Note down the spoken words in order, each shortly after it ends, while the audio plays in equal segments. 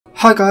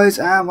Hi guys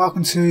and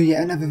welcome to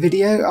yet another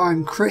video.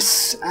 I'm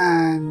Chris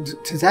and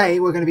today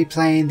we're going to be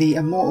playing the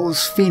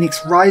Immortals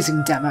Fenyx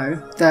Rising demo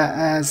that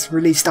has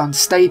released on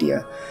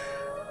Stadia.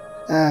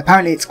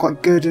 Apparently it's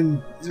quite good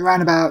and it's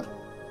around about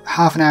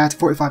half an hour to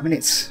 45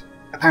 minutes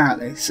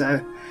apparently,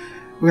 so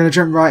we're going to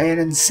jump right in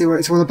and see what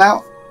it's all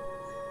about.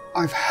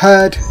 I've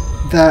heard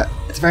that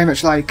it's very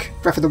much like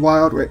Breath of the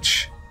Wild,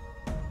 which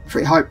I'm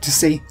pretty hyped to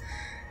see,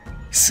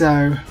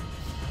 so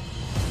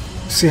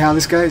see how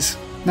this goes.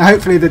 Now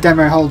hopefully the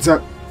demo holds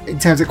up in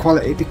terms of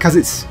quality because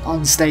it's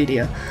on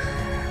Stadia,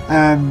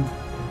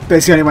 but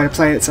it's the only way to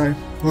play it, so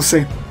we'll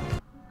see.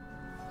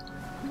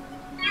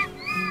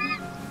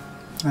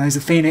 There's the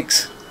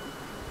Phoenix.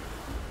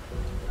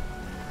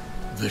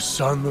 The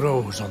sun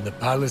rose on the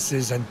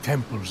palaces and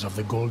temples of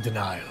the Golden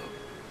Isle,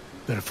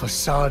 their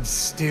facades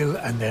still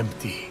and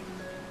empty,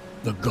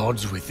 the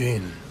gods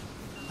within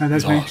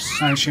There's me,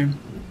 lost. I assume.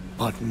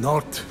 But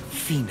not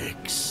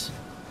Phoenix.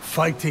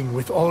 Fighting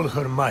with all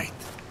her might,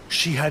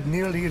 she had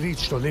nearly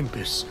reached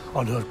Olympus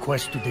on her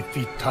quest to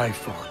defeat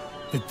Typhon,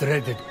 the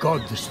dreaded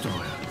God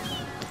Destroyer.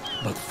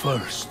 But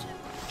first,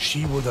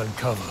 she would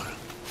uncover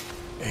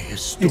a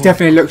historic It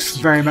definitely looks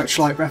secret. very much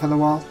like Breath of the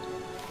Wild,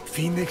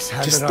 Phoenix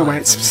had just the way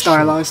arrived it's on the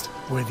stylized. shore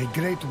where the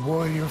great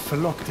warrior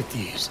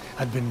Philoctetes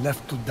had been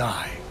left to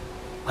die,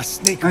 a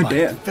snake Oh bite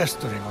dear.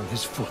 festering on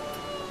his foot.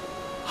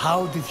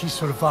 How did he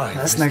survive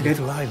That's this no good.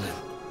 little island?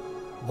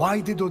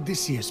 Why did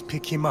Odysseus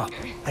pick him up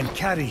and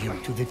carry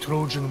him to the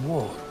Trojan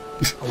War?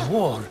 A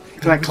war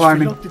in like which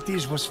climbing.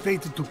 Philoctetes was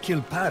fated to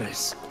kill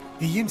Paris,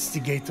 the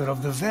instigator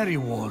of the very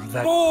war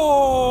that...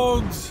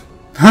 Boards!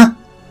 Huh?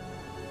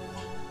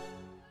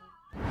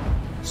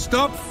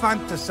 Stop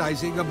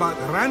fantasizing about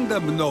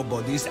random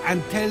nobodies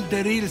and tell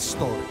the real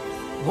story.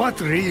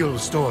 What real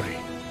story?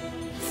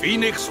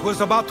 Phoenix was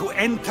about to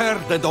enter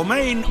the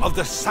domain of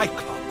the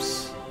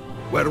Cyclops,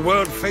 where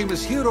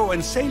world-famous hero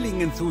and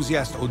sailing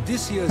enthusiast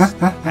Odysseus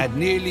had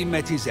nearly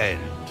met his end.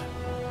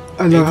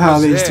 I love It how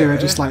was these two there are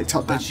just like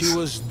top that bats. she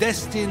was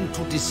destined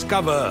to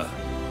discover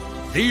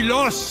the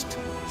lost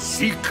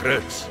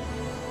secret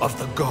of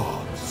the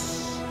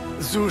gods.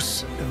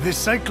 Zeus, the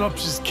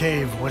Cyclops'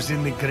 cave was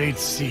in the Great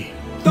Sea.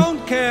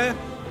 Don't care.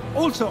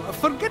 Also,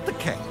 forget the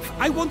cave.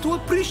 I want to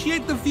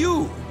appreciate the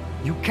view.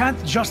 You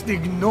can't just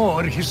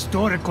ignore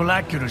historical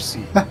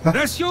accuracy.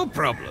 That's your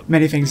problem.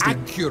 Many things do.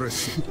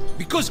 Accuracy.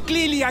 Because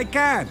clearly I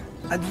can.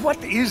 And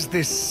what is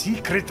this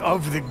secret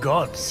of the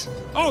gods?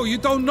 Oh, you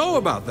don't know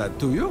about that,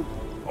 do you?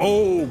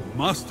 Oh,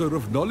 master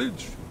of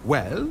knowledge.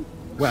 Well,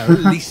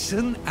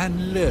 listen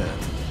and learn.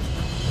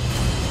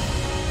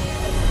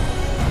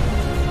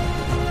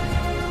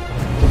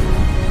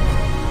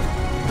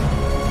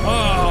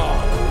 Oh,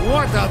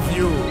 what a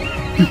view!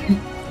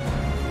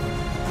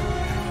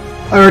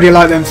 I already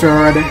like them two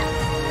already.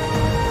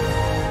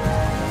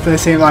 They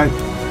seem like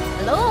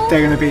Hello?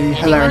 they're going to be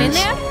Anyone hilarious.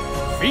 in there?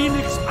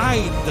 Phoenix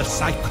eyed the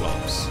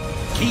Cyclops,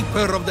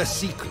 keeper of the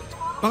secret,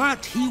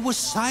 but he was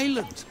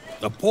silent.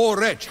 The poor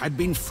wretch had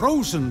been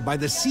frozen by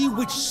the sea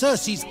witch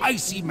Circe's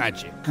icy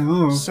magic.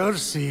 Oh,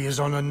 Circe is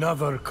on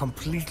another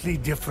completely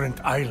different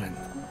island.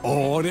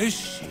 Or is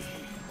she?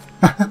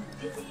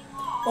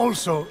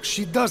 Also,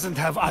 she doesn't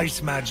have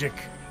ice magic.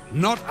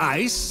 Not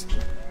ice.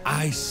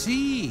 I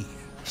see.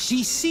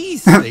 She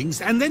sees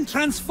things and then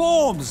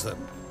transforms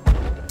them.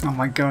 oh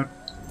my god.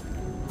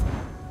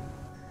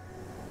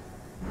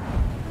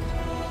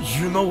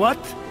 You know what?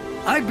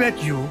 I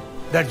bet you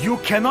that you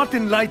cannot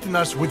enlighten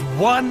us with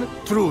one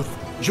truth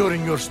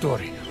during your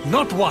story.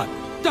 Not one.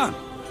 Done.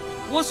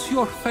 What's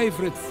your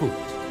favorite food?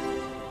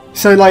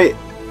 So like,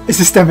 is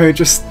this demo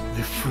just...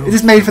 The fruit. Is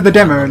this made for the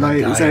demo? from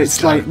Like, so Gaia's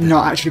it's like garden.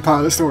 not actually part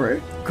of the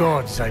story?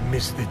 Gods, I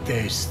miss the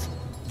taste.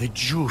 The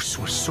juice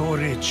was so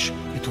rich,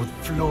 it would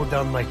flow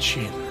down my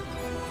chin.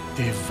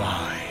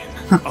 Divine.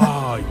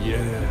 Oh,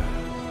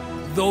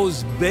 yeah.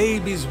 Those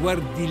babies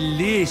were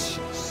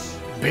delicious.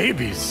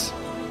 Babies?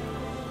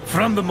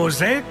 From the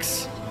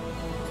mosaics?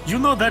 You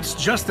know that's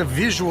just a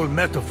visual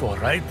metaphor,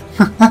 right?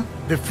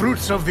 The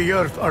fruits of the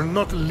earth are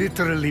not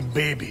literally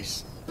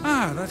babies.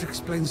 Ah, that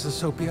explains the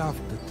soapy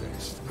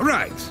aftertaste.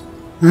 Right.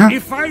 Huh?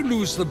 If I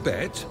lose the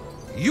bet,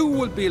 you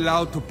will be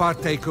allowed to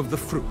partake of the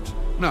fruit.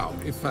 Now,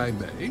 if I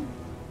may...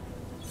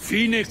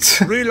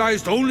 Phoenix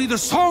realized only the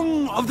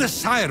song of the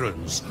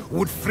sirens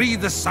would free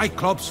the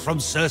Cyclops from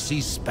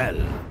Circe's spell.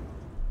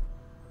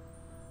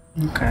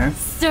 Okay.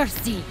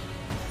 Circe,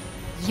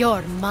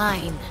 you're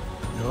mine.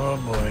 Oh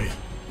boy.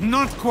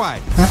 Not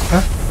quite.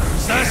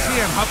 Circe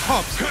and her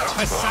pops,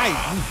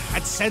 Poseidon,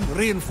 had sent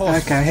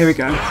reinforcements. Okay, here we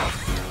go.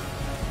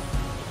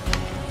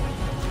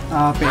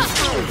 Ah, big.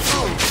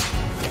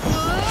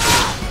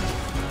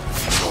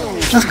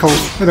 That's cool.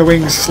 With the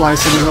wings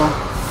slicing as well.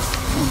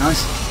 Oh,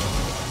 nice.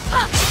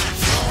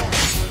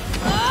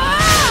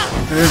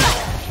 Boom.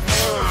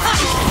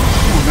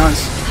 Oh,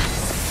 nice.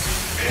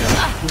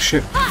 Oh,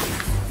 shit.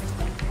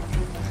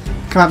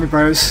 Come at me,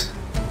 bros.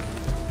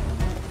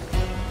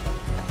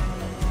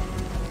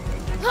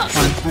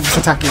 Fine, I'm just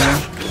attacking you now.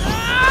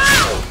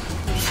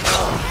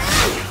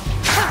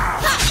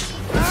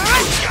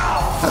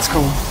 That's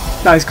cool.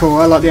 That is cool.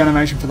 I like the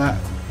animation for that.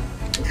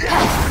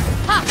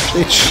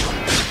 Bitch.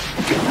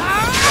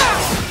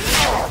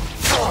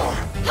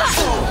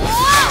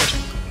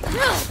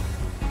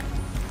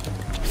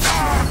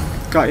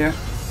 Got ya.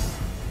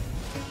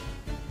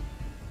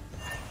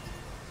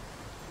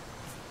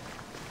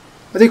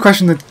 I do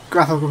question the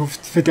graphical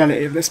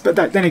fidelity of this, but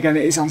then again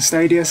it is on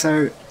Stadia,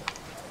 so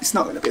it's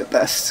not going to be the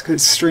best because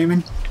it's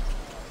streaming.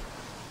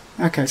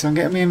 Okay, so I'm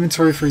getting my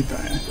inventory freed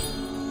there.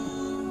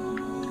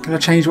 Can I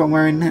change what I'm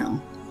wearing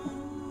now?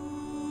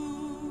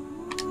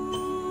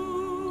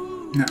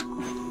 No.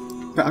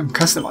 But I can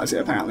customise it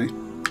apparently.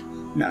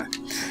 No.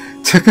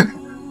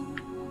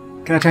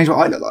 Can I change what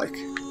I look like?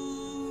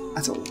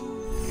 That's all.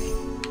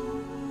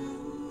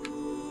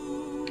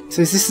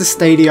 So is this the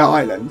Stadia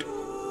Island?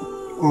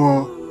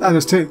 Or... oh,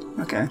 there's two.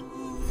 Okay.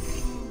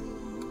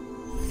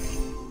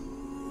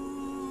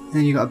 And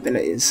then you got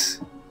abilities.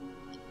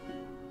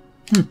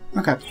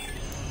 Okay.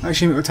 I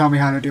assume it will tell me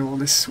how to do all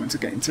this once I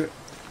get into it.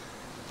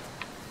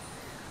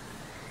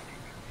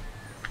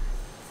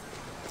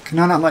 Can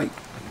I not, like...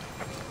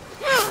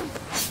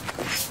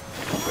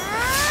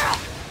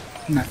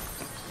 no.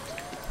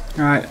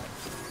 Alright.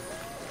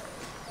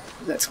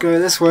 Let's go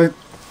this way. It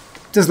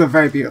does look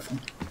very beautiful.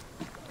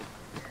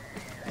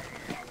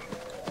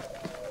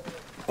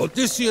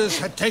 Odysseus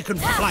had taken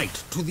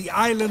flight to the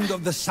island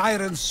of the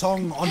Siren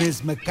Song on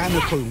his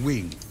mechanical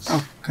wings.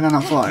 Oh, can I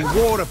not fly? He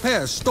wore a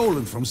pair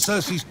stolen from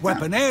Circe's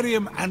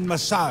weaponarium and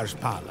massage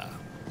parlor.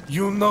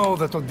 You know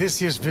that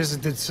Odysseus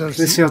visited Circe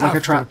This feels like a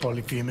after trap.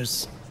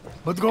 Polyphemus.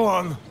 But go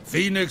on.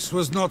 Phoenix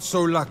was not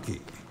so lucky.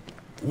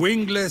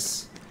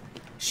 Wingless,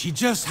 she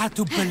just had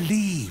to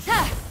believe.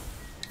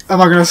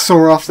 Am I going to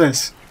soar off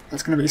this?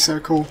 That's going to be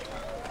so cool.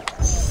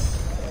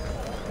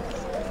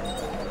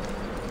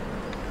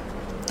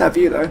 That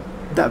view though.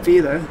 That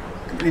view though.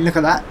 I mean, look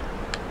at that.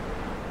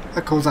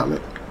 How cool does that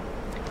look?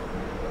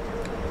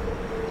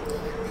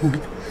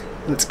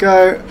 Let's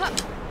go.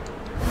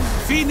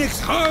 Phoenix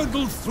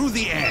hurtled through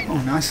the air.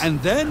 Oh, nice. And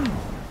then,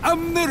 a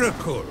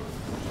miracle.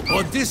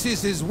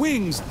 Odysseus'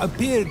 wings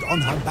appeared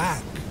on her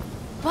back.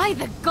 By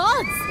the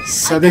gods!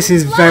 So this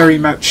is very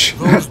much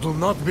Those do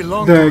not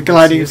belong the to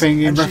gliding Odysseus,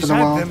 thing in and Breath of she's the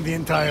had Wild. them the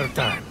entire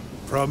time.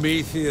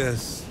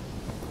 Prometheus.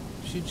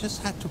 She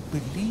just had to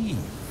believe.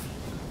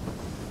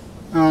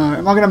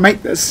 am I going to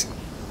make this?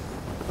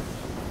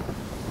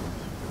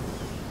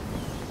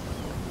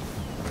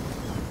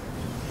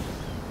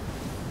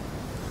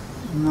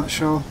 I'm not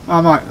sure.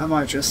 I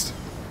might just.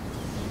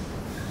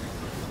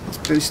 Let's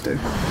boost do.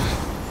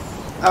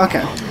 Oh,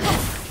 okay.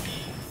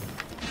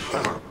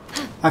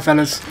 Hi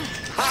fellas.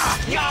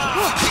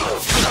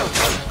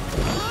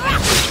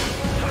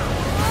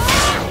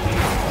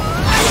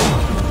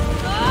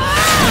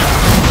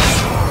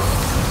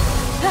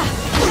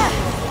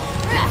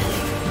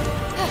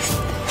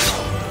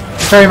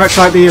 Very much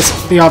like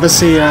the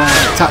Odyssey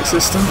attack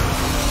system.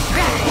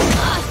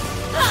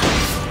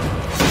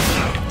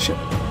 Shit.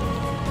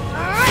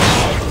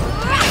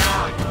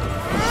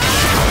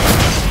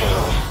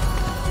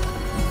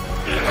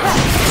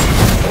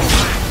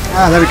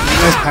 Ah, there we go.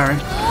 There's parry.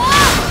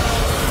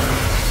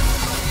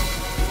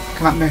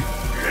 Come at me.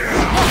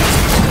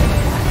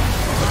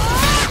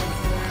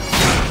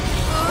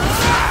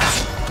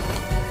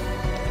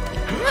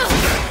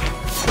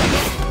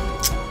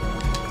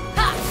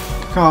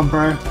 Come on,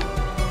 bro.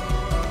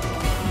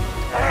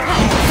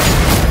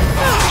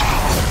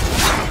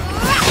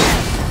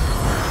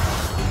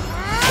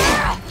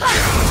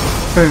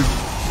 Boom.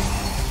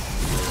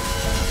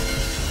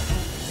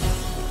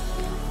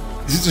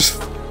 This is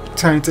just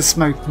turning to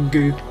smoke and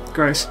goo.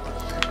 Gross.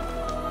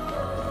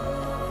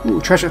 Ooh,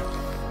 treasure.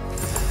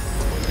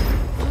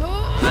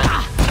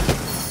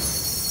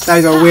 That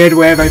is a weird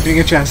way of opening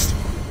a chest.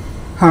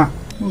 Huh.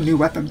 Ooh, new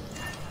weapon.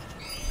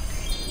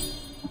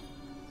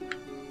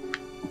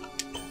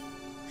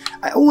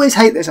 I always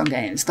hate this on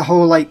games. The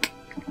whole, like,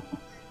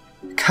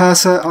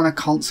 cursor on a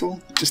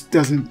console just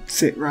doesn't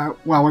sit well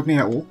with me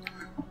at all.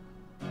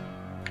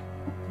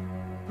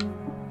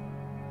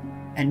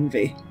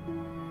 Envy.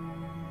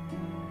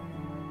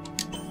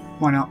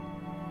 Why not?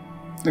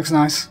 Looks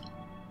nice.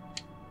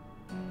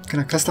 Can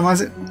I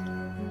customize it?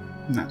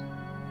 No.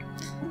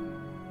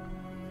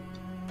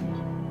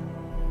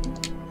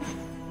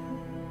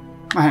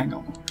 Oh, hang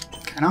on.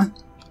 Can I?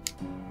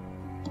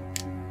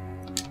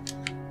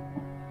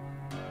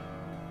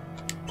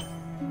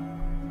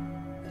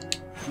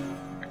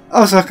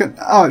 Oh, so I can.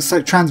 Oh, it's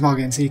like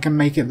transmogging, so you can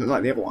make it look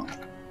like the other one.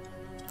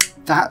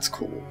 That's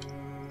cool.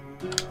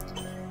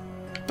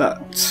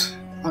 But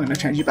I'm going to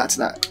change it back to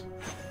that.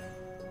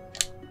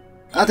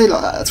 I do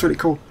like that. That's really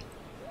cool.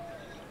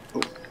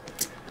 Oh.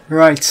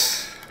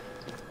 Right.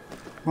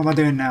 What am I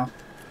doing now?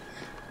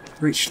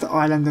 Reach the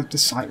island of the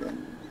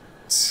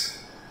Sirens.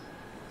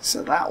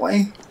 So that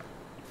way.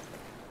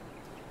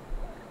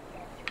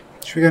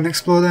 Should we go and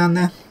explore down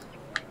there?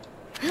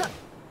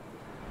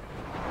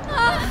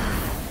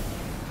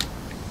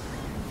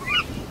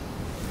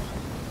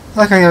 I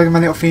like how I got my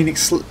little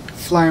phoenix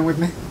flying with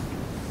me.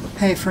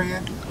 Hey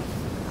friend.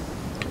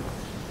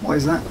 What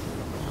is that?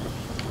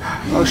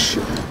 Oh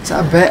shit, is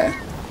that a bear?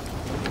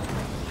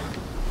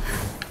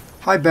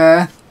 Hi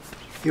bear.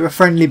 You're a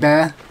friendly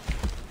bear.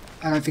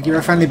 I don't think you're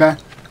a friendly bear.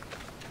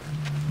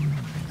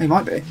 He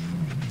might be.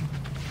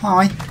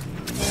 Hi.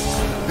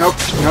 Nope,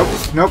 nope,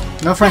 nope,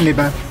 no friendly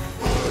bear.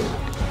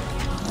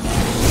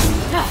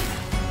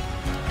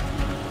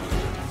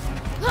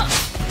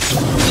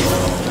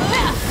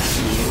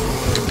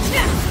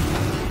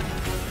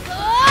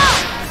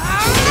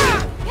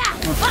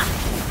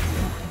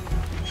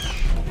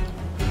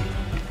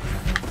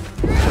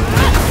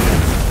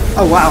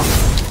 Oh wow,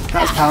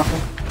 that's powerful.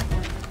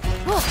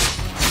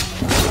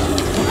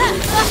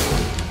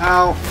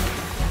 Ow.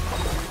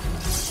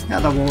 Get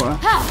out of the water.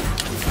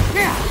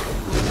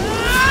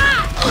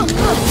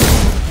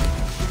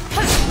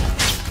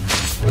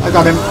 I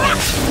got him.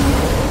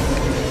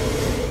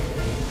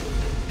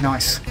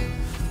 Nice.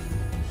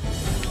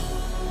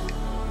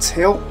 Let's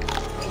heal.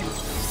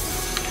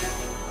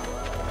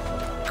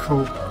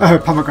 Cool.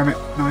 Oh, pomegranate.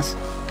 Nice.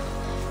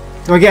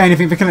 Do I get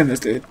anything for killing this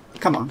dude?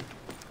 Come on.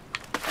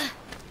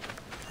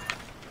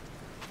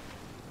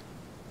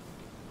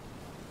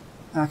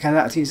 Okay,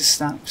 that uses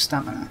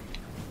stamina.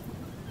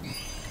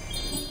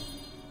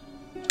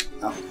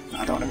 Oh,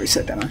 I don't want to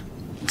reset demo.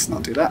 Let's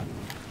not do that.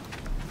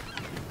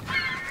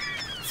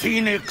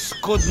 Phoenix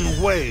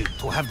couldn't wait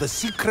to have the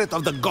secret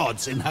of the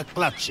gods in her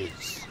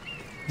clutches.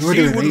 She What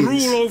do would these?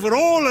 rule over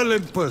all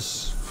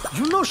Olympus.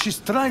 You know she's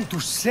trying to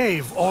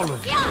save all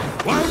of you.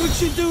 Why would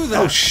she do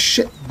that? Oh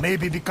shit!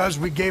 Maybe because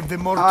we gave the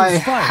mortals I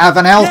fire. have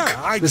an elk!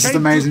 Yeah, I This is chained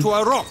amazing. you to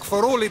a rock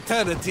for all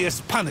eternity as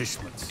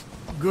punishment.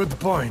 Good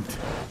point.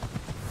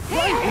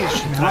 Why is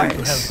she trying to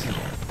Nice. help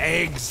you?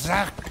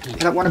 Exactly. I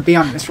don't want to be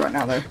on this right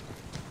now though.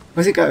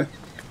 Where's it go?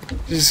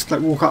 Just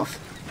like walk off.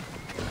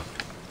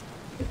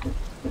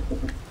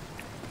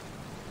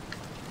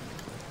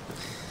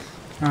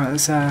 Alright,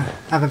 let's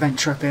have a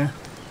venture up here.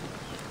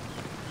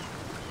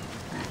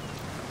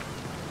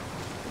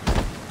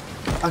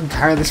 I can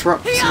carry this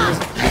rock.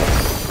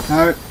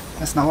 No,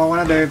 that's not what I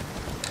want to do.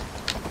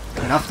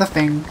 Get off the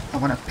thing. I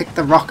want to pick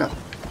the rock up.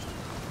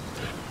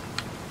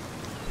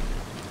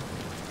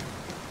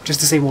 Just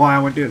to see why I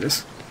would do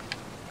this.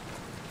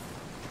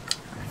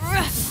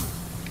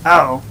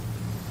 Oh.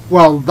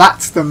 Well,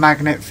 that's the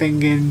magnet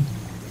thing in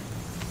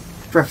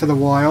Breath of the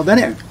Wild, isn't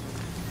it?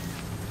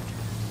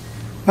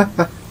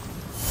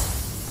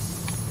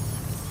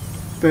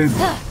 Boom.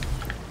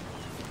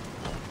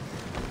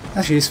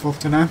 That's useful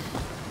to know.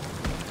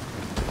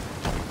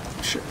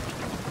 Shit.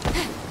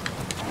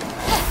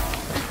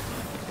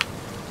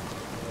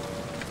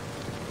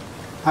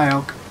 Hi,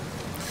 elk.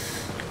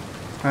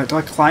 Right, do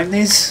I climb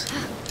these?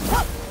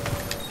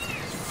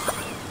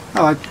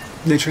 Oh, I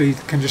literally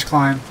can just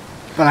climb.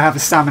 But I have a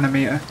stamina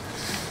meter.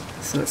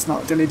 So it's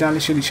not dilly-dally,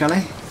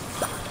 shilly-shally.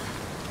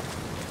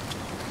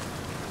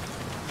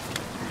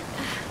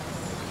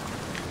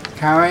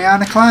 Carry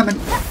on climbing.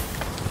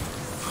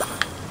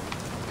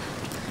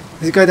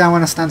 Does it go down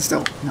when I stand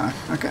still? No.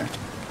 Okay.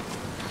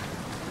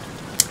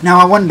 Now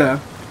I wonder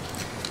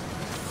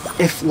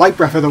if, like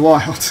Breath of the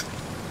Wild,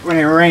 when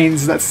it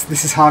rains,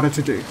 this is harder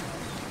to do.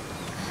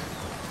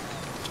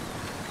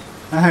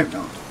 I hope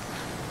not.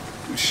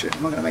 Oh shit,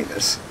 I'm not gonna make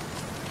this.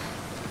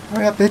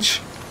 Hurry up, bitch.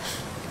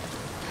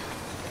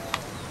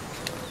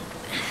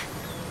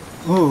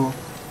 Oh.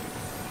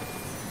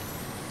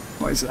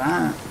 What is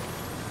that?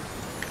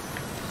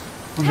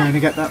 I'm going to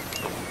get that.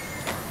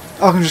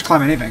 Oh, I can just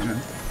climb anything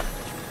then.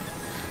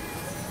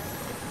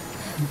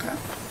 Okay.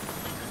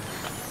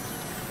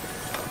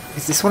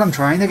 Is this what I'm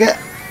trying to get?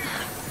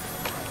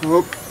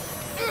 Oh.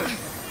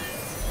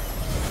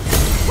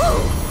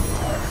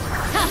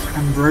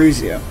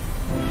 Ambrosia.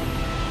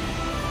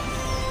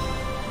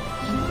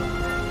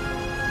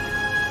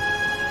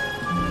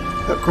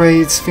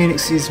 Upgrades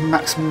Phoenix's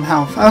maximum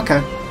health.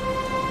 Okay.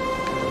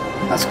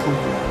 That's cool.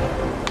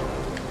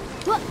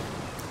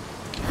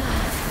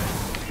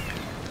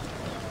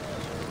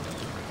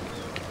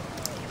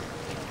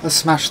 Let's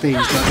smash these. Do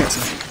I get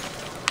some?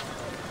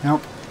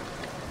 Nope.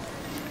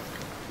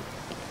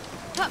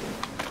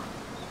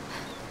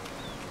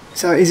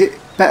 So is it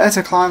better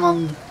to climb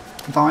on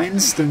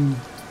vines than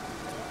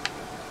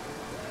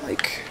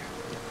like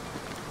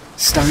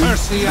stone?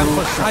 Mercy and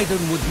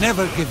Poseidon would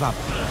never give up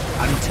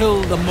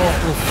until the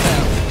mortal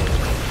fell.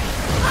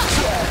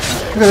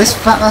 Look at this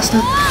fat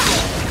bastard.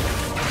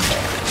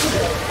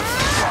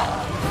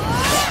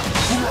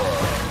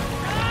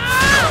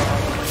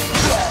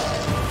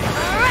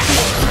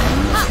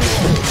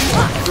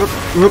 Whoop,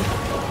 whoop.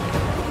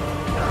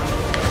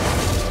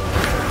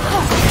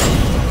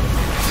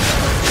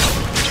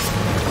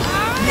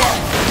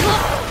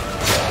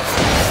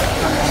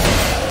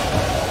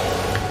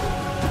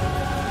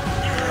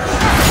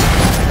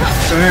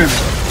 Boom.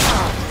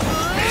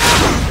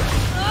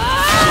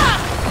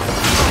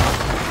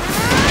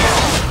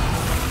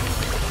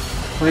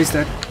 Please,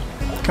 dead.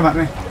 Come at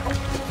me.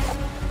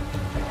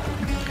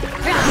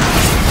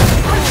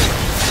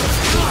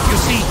 You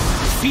see,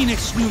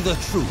 Phoenix knew the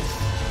truth.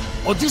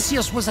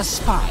 Odysseus was a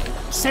spy,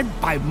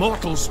 sent by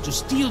mortals to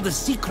steal the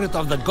secret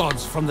of the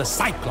gods from the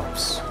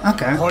Cyclops.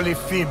 Okay.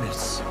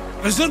 Polyphemus.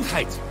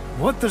 Gesundheit.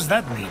 What does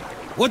that mean?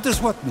 What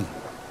does what mean?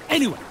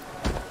 Anyway,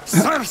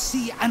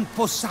 Circe and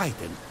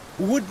Poseidon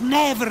would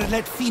never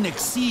let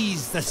Phoenix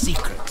seize the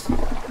secret.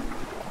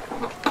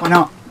 Why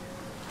not?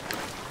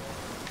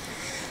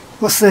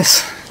 What's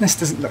this? This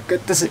doesn't look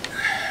good, does it?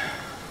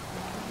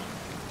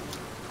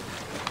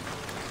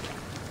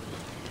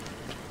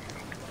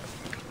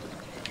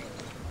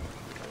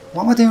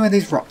 What am I doing with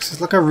these rocks?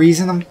 There's like a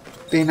reason I'm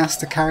being asked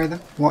to carry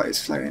them. What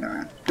is floating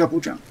around? Double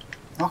jump.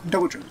 Oh, I can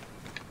double jump.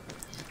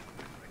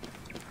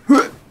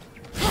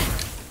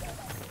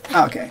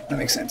 Oh, okay, that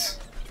makes sense.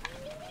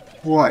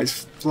 What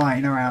is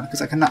flying around?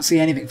 Because I cannot see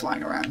anything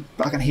flying around,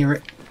 but I can hear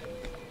it.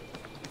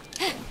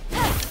 There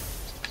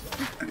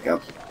we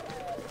go.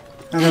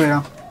 Oh, there we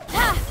are.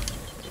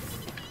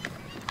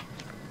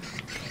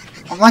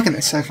 I'm liking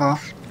this so far.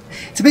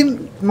 It's a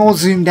bit more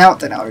zoomed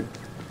out than I would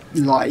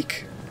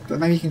like, but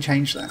maybe you can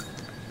change that.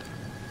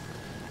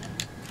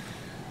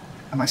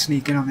 I might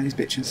sneak in on these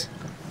bitches.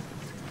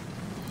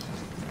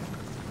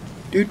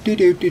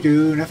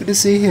 Do, nothing to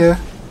see here.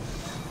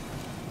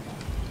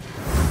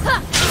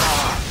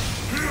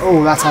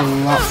 Oh, that's a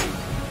lot.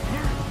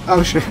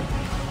 Oh shit.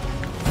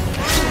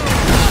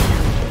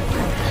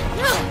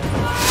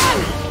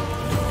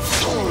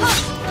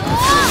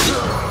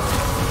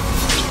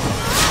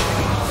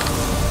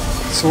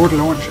 Sword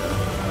launcher.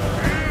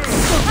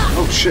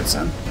 Oh shit,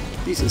 son.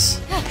 Jesus.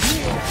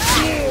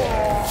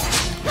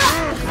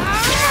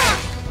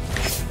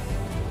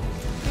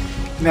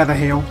 Never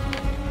heal.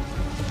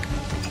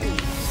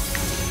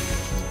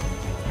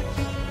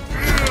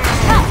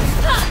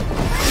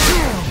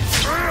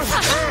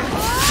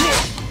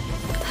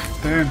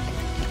 Boom.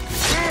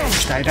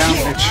 Stay down,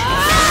 bitch.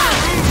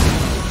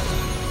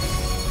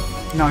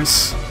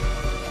 Nice.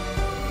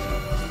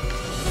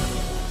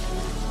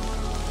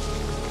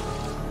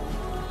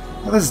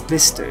 What does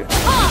this do?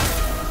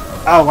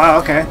 Oh wow,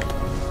 okay.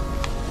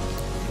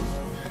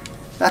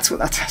 That's what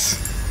that does.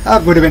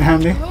 That would have been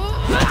handy.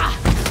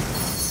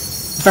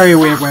 Very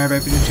weird way of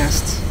opening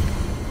chests.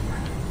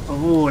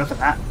 Oh, look at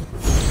that.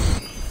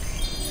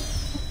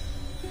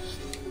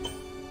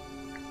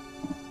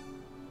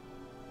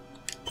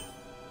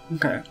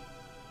 Okay.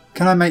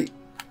 Can I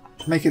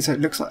make it so it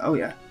looks like... Oh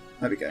yeah,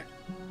 there we go.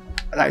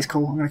 That is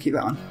cool, I'm going to keep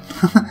that on.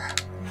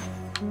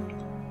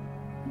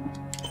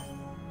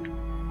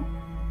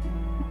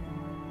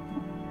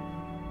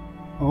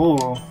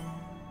 Oh,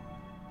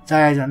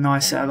 that is a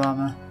nice set of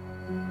armour.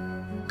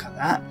 Look at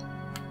that.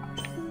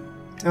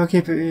 Do I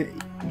keep it?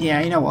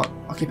 Yeah, you know what?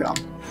 I'll keep it on.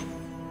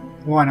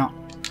 Why not?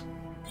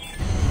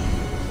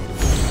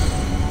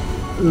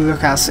 Look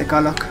how sick I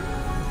look.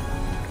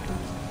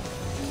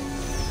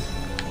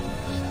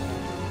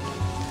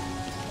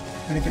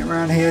 Anything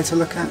around here to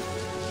look at?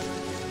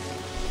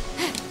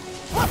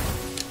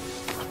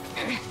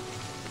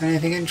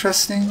 Anything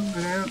interesting?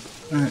 I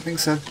don't think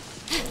so.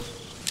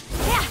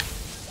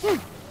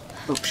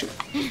 Oh shit.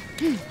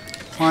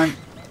 Climb.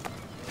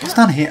 What's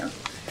down here?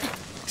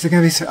 Is there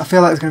gonna be? I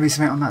feel like there's gonna be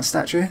something on that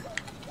statue.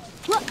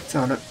 Let's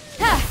have a look.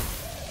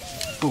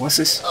 Oh, what's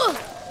this?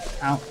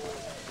 Ow.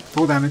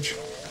 Full damage.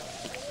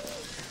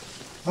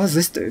 What does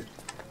this do?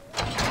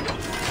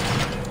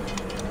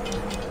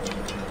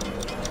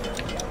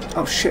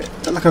 Oh shit,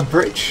 is that like a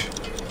bridge?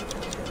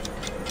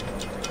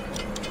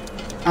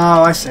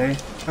 Oh, I see.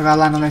 I gotta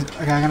land on this.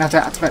 Okay, I'm gonna have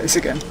to activate this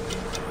again.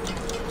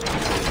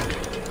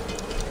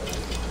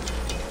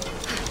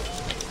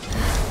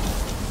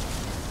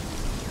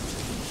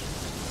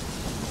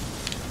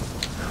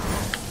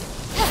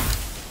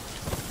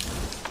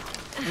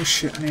 Oh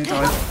shit, I need to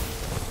die.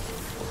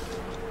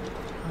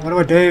 What do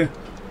I do?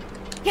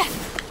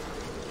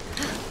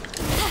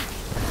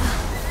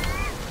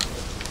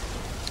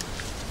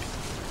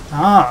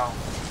 Oh.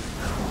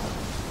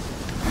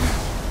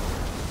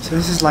 So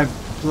this is like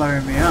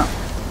blowing me up.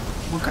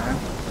 Okay.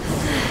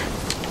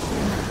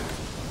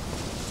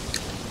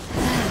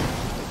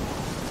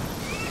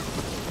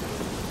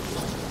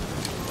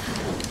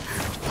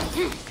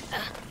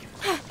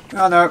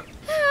 Oh no.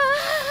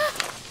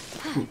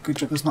 Ooh, good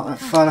job there's not that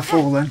far to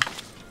fall then.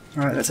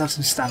 Alright, let's have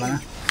some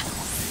stamina.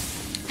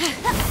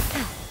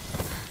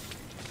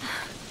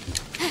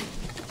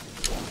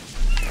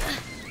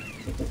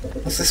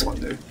 What's this one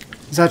do?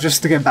 Is that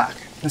just to get back?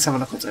 Let's have a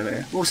look what's over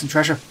here. Oh, some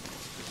treasure.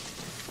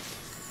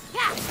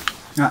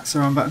 Ah, it's the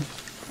wrong button.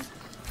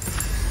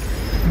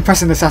 I'm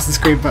pressing the Assassin's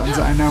Creed buttons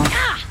that I know of.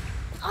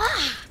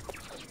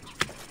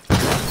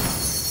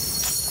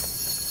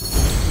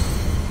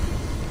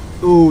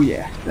 Oh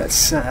yeah,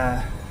 let's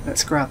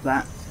grab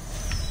that.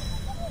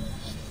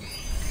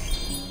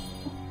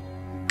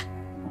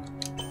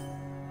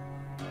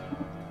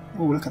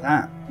 Oh, look at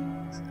that.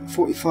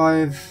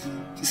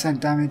 45%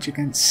 damage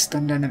against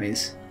stunned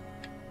enemies.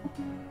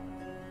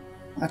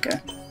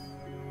 Okay.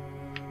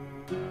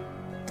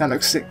 That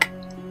looks sick.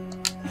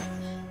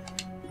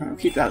 Right, we'll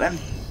keep that then.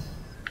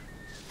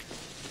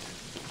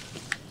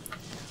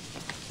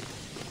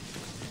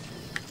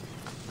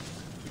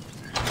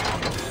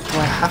 Do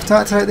I have to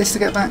activate this to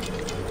get back?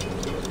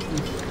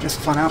 Guess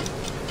we'll find out.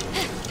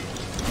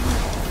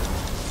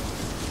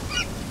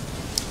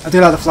 I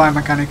do like the flying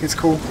mechanic, it's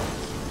cool.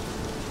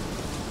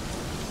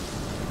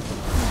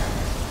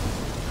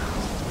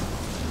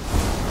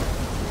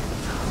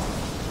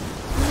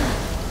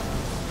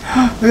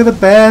 Look at the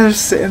bear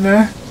just sitting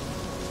there.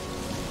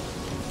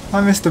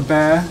 I missed the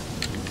bear.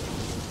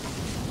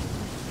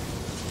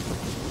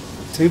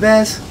 2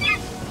 bears?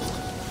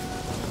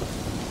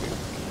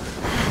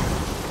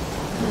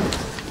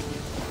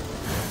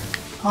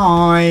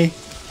 Hi.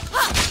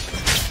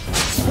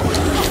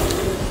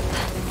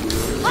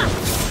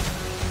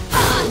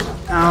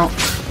 Ow.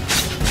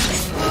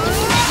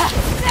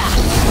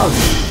 Oh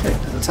shit,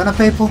 there's a ton of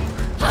people.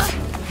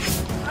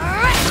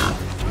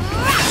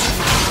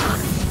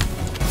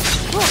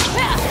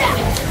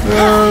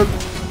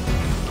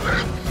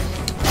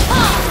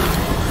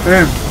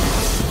 Boom.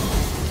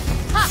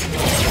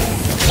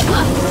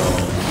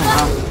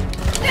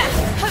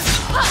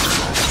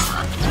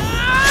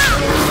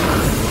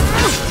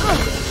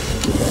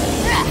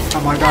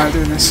 Oh my god, I'm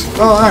doing this.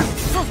 Oh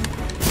no!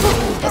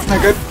 That's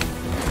not good.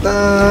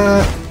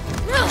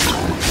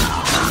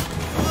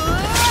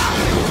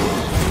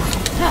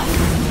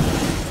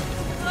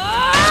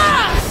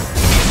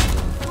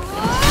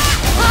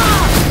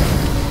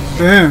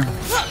 Boom.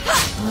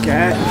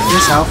 Get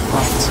yourself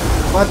fucked.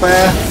 Bye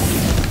bear.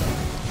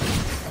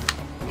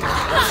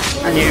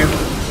 And you.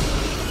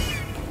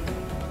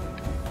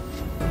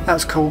 That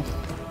was cool.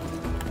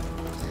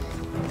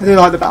 I do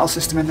like the battle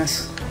system in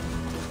this.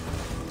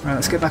 Right,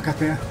 let's get back up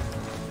here.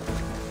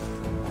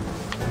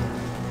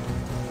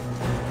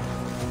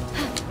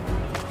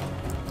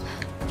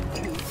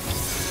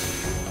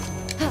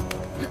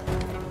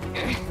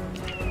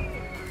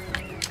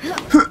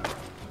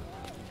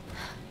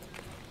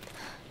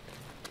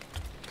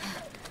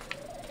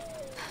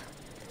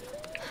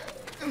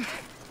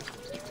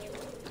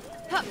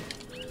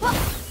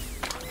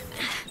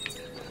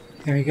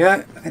 Here we go. I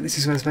think this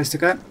is where we're supposed to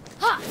go.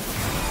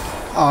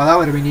 Oh, that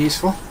would have been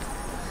useful.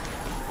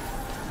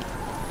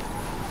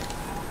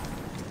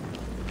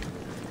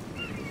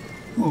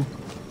 Oh.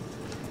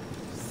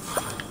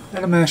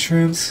 Little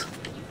mushrooms.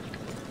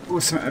 Oh,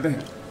 something over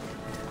here.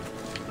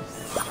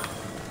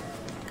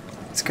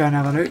 Let's go and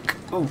have a look.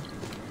 Oh.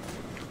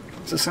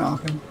 Is there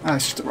something? Oh,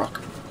 it's just a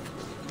rock.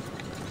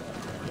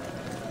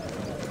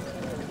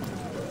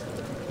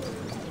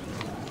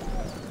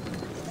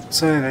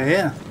 So over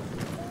here.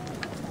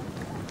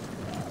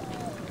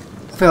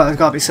 I feel like there's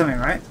got to be something,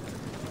 right?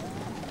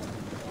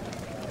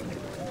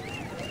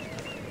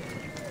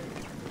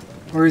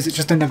 Or is it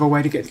just another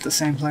way to get to the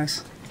same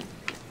place?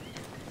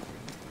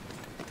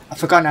 I've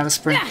forgotten how to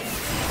sprint.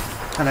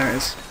 Oh, there it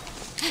is.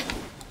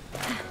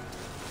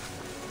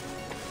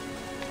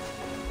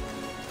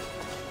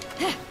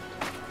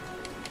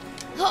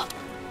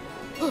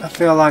 I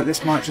feel like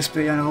this might just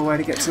be another way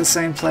to get to the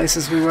same place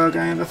as we were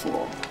going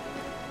before.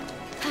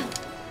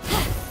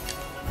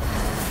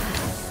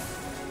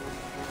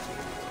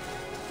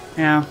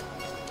 Yeah.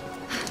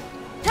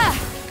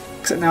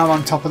 Except now I'm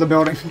on top of the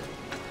building.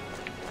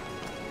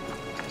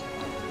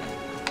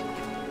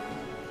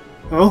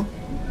 Oh.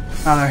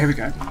 Oh no, here we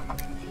go.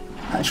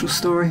 Actual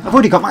story. I've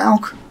already got my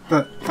elk,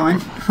 but fine.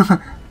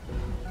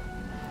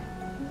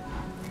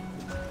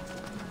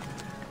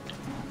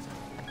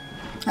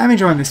 I'm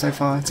enjoying this so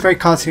far. It's very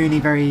cartoony,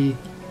 very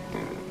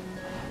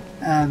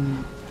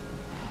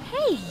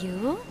Hey,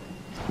 you.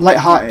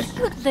 light-hearted.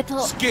 Cute little.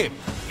 Skip,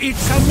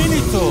 it's a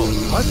Minotaur,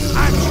 but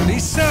actually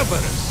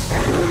Cerberus.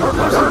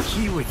 Wasn't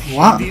he with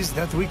What? Hades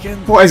that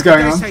weekend? What is going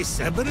Did I on? say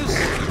Cerberus?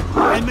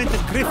 I meant a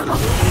griffin.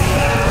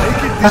 They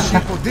did this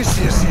ship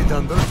Odysseus hid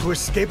under to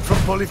escape from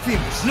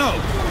Polyphemus. No,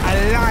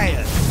 a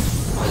lion.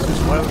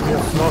 Well, be a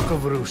flock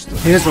of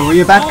roosters. Here's all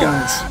your bad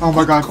guys. Oh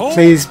my god,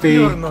 please be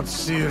You're a not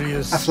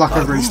serious. flock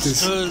of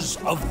roosters. Roosters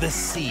of the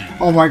sea.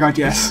 Oh my god,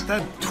 yes.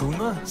 That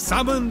tuna?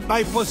 Summoned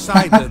by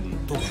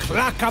Poseidon to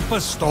crack up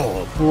a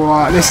storm.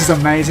 Wow, this is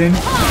amazing.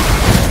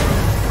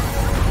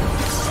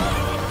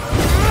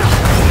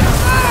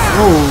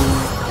 Oh.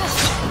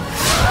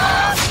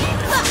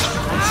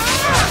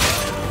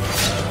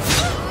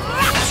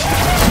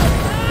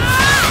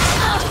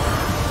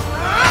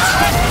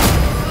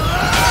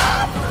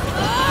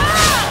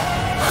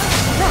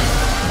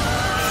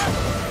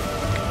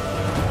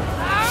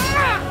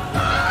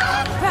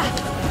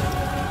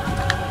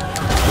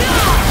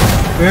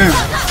 Boom.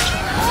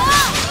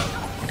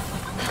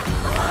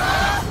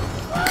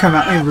 Come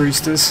at me,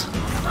 roosters.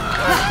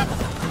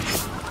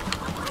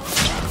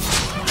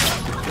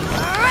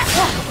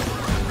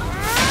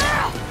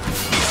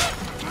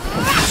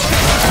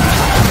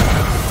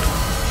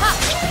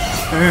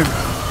 Boom.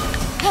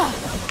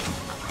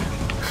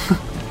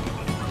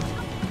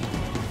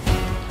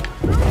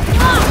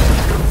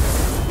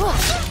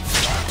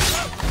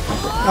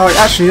 Oh, it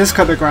actually does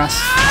cut the grass.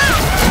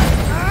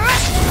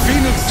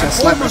 Phoenix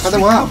Just like almost before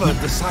the world.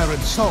 recovered the siren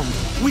song,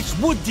 which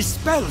would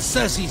dispel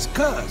Circe's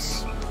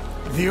curse.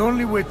 The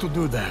only way to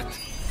do that.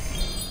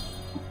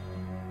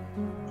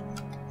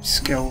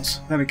 Skills.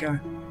 There we go.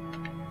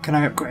 Can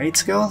I upgrade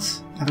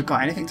skills? Have I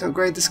got anything to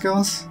upgrade the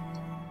skills?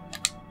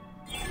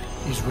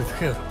 Is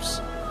with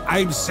herbs.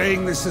 I'm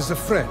saying this as a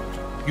friend.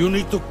 You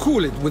need to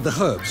cool it with the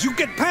herbs. You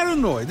get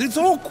paranoid. It's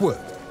awkward.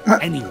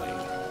 Anyway,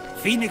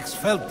 Phoenix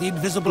felt the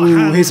invisible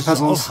hands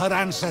of her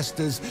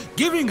ancestors,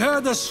 giving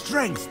her the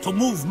strength to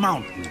move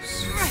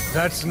mountains.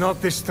 That's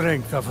not the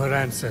strength of her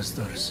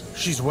ancestors.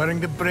 She's wearing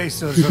the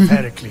bracers of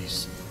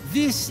Heracles.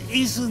 This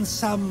isn't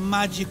some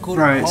magical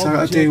right, so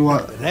I do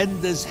what? that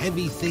renders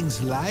heavy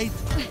things light.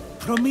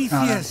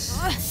 Prometheus,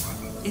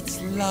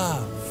 it's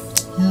love.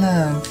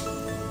 Love.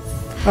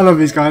 I love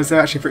these guys,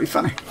 they're actually pretty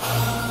funny.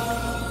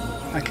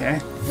 Okay.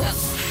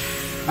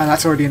 And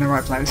that's already in the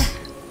right place.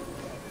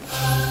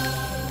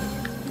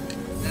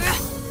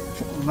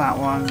 Put that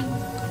one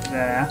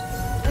there.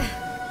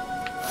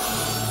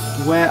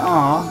 Where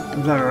are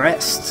the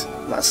rest?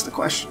 That's the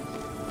question.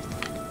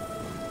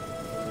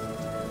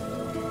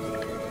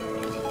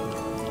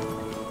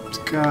 Let's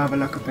go have a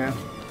look up here.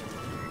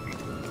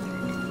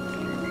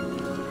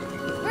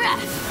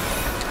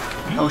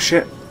 Oh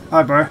shit.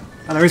 Hi bro.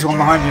 Oh, there is one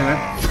behind you though.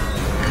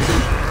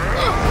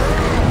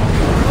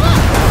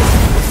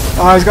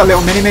 Oh, he's got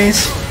little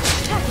mini-me's.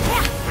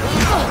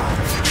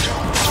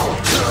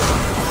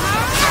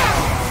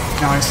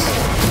 Nice.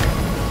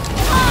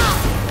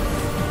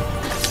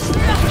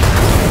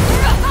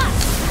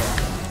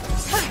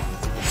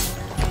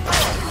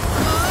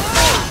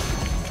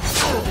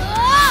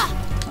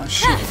 Oh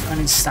shit, I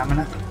need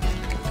stamina.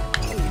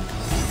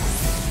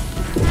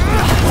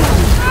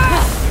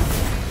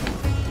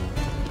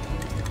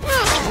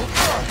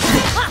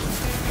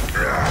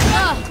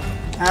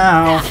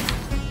 Ow.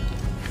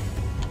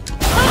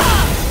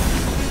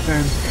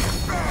 Boom.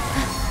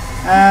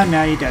 And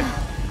now you're dead.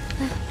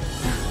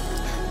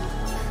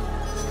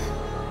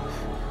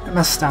 Get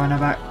my stamina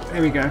back.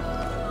 There we go.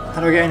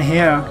 How do I get in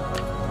here?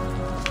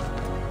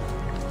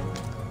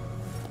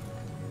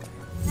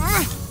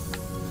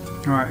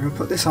 Alright, we'll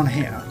put this on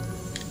here.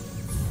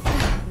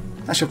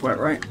 That should work,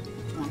 right?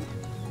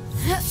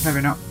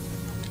 Maybe not.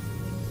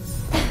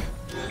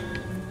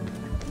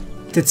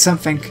 Did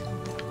something.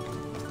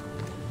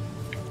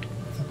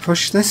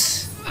 Push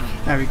this.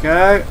 There we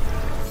go.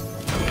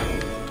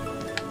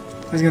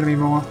 There's gonna be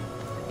more.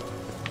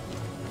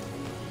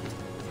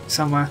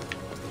 Somewhere.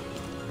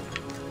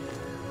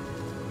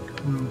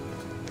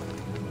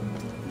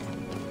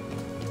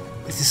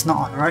 Is this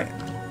not on, right?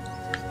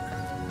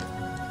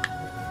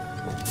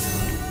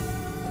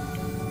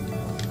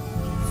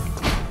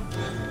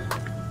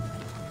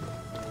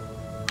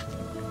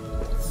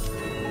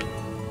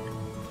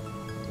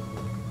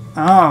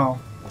 Oh.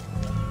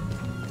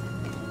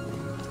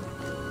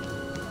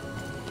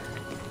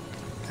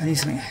 I need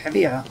something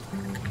heavier.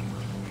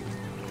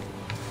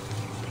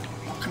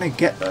 What can I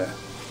get though?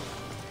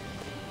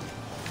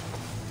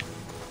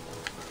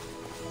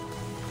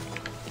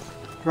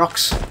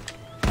 Rocks.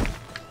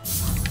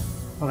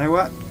 Will they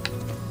work?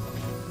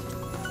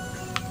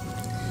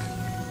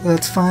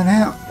 Let's find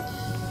out.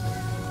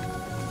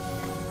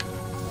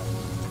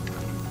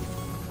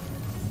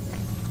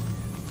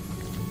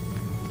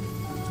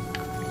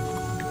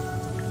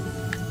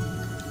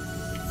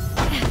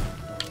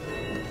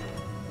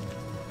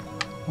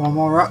 One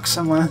more rock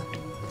somewhere.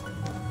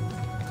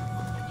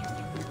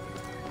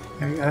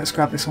 There we go, let's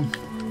grab this one.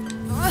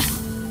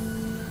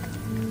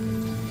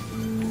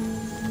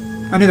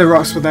 I knew the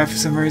rocks were there for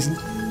some reason.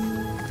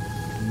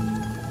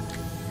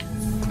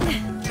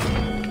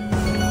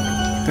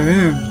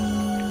 Boom.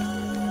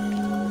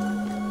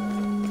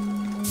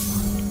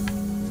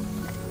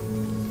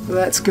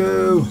 Let's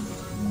go.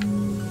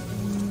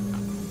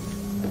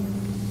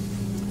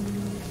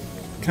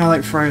 Can I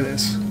like throw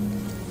this?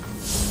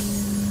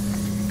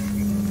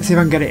 Let's see if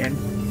I can get it in.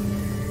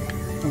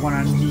 The one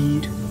I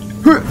need.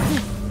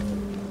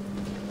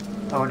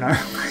 Oh no.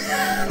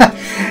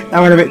 That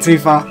went a bit too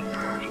far.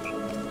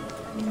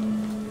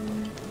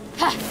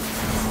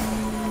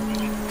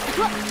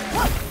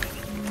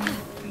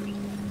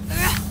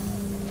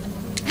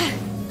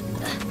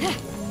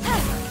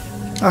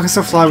 Oh, I can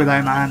still fly with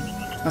that, man.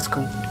 That's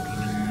cool.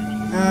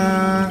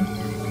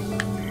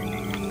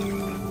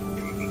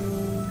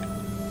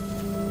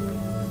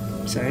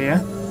 So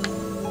yeah.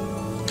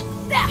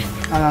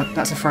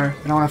 That's a throw. I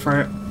don't want to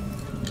throw it.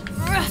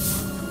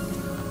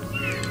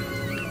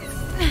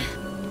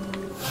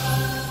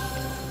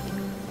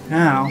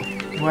 Now,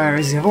 where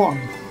is the other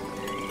one?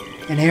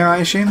 In here, I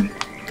assume?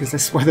 Because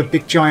this is where the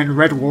big giant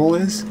red wall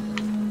is.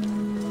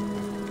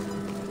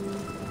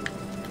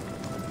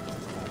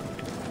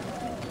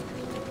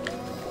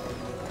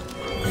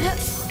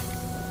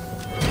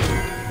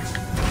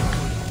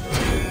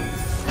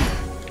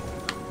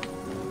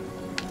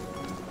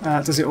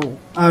 Does it all?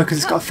 Oh, because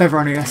it's got a feather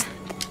on it. That's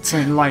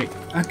something light.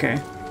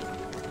 Okay.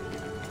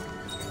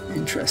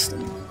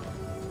 Interesting.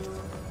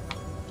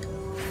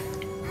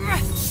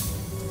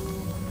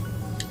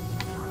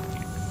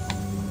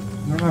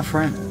 Where am I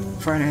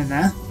throwing it in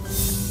there?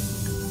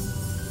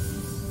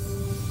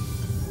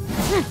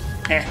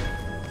 Eh.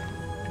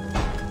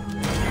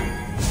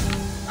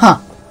 Huh.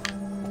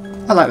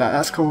 I like that.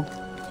 That's cool.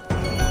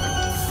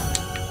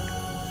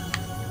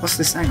 What's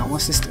this? Hang on,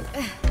 what's this do?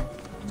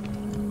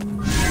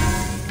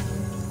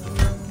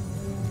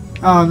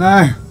 Oh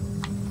no!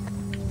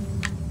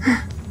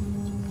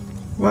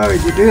 Why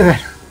would you do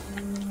that?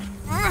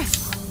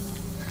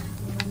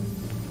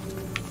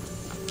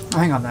 Oh,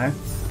 hang on though.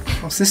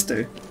 What's this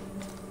do?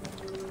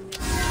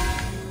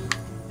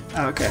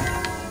 Oh, okay.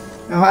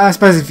 Oh, I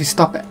suppose if you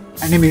stop it,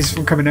 enemies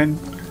from coming in,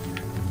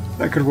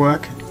 that could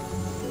work.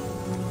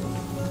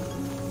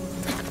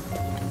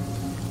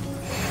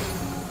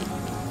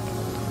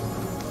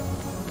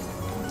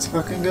 Let's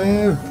fucking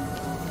go!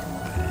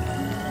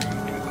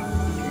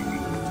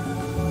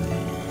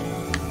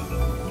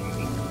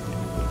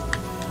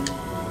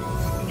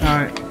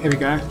 Alright, here we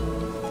go.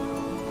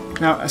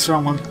 No, that's the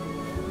wrong one.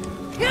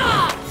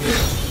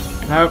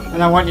 No, I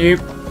don't want you.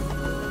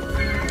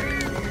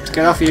 Let's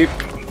get off you.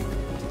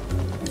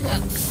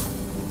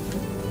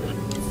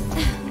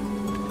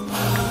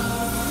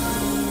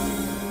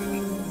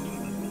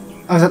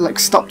 Oh, that like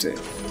stopped it?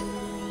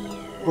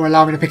 Or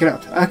allow me to pick it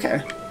up?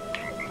 Okay.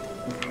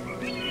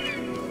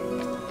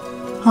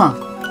 Huh.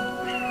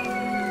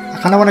 I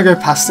kinda wanna go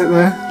past it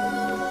though.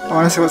 I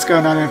wanna see what's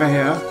going on over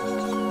here.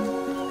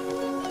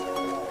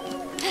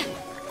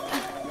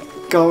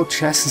 Gold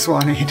chest is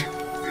what I need.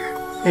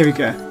 Here we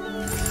go.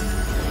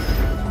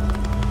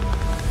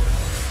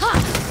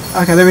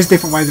 Okay, there is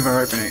different ways of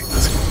opening it.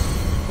 That's cool.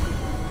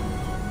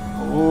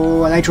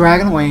 Oh, are they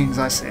dragon wings?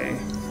 I see.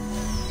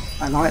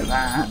 I like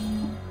that.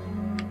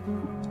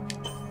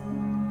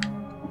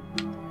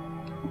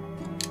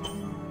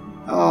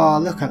 Oh,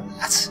 look at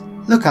that.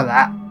 Look at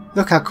that.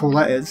 Look how cool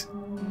that is.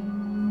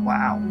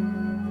 Wow.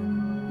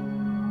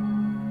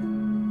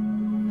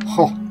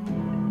 Oh.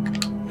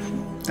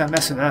 Don't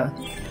mess with that.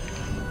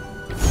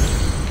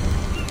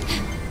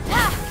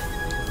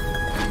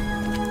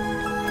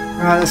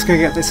 Alright, let's go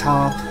get this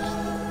harp.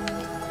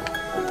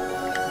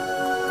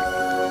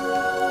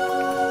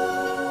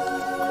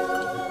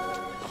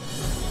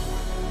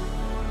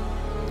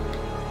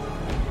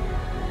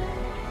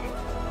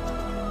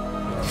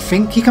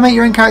 Think you can make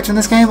your own character in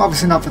this game?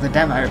 Obviously not for the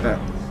demo, but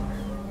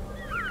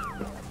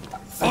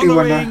I do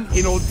wonder.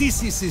 In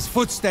Odysseus'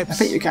 footsteps, I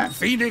think you can.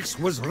 Phoenix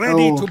was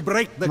ready to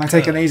break the am I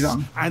taking these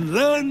on? and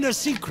learn the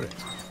secret,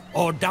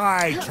 or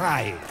die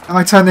trying. I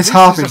might turn this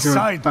harp This is into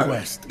a a side boat.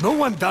 quest. No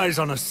one dies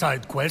on a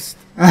side quest.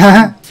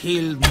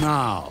 Till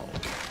now.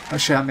 Oh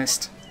shit, I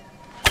missed.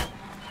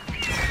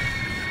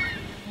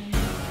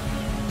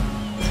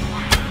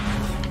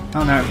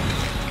 Oh no.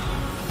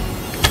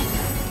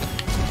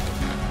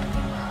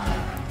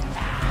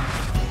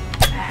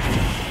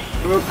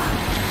 Oop.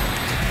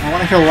 I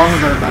want to kill one of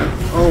her though.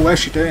 Oh, where's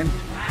she doing?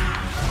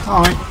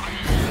 Alright.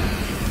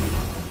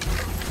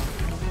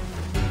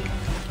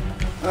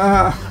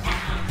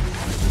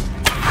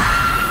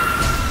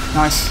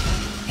 Nice.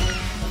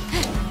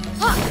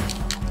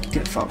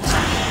 Get fucked.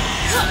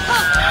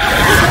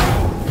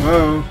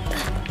 Whoa.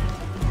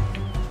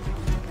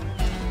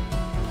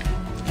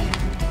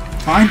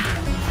 Fine.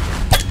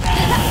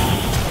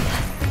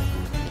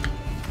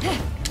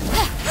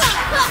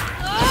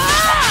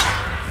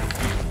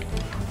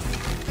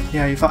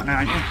 Yeah, you fucked now,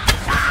 aren't you?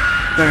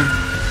 Boom.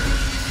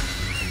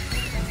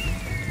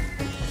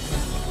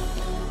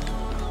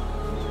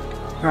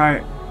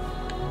 Right.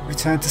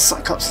 Return to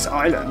Cyclops'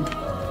 island.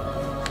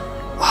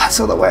 Oh, that's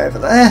all the way over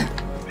there.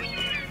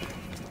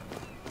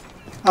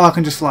 Oh, I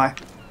can just fly.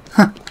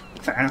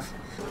 Fair enough.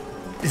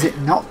 Is it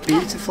not B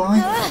to fly?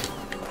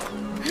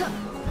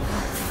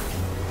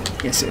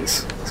 Yes, it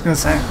is. I was going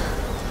to say.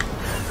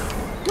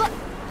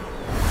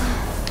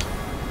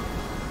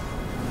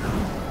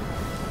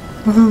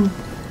 Woohoo!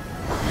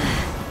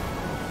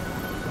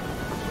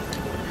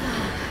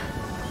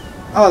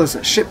 Oh, there's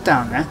a ship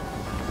down there.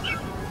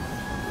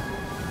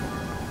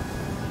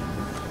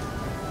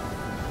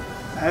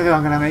 I think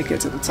I'm going to make it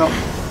to the top.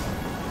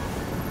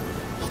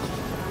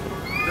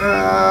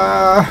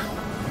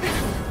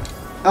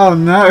 Oh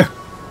no!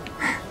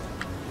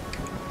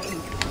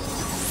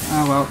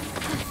 Oh well.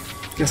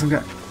 Guess I'm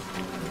good.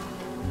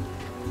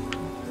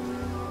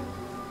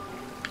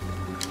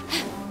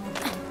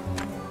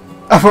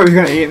 I thought he was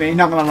going to eat me,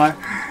 not going to lie.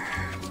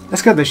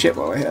 Let's go to the ship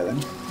while we're here then.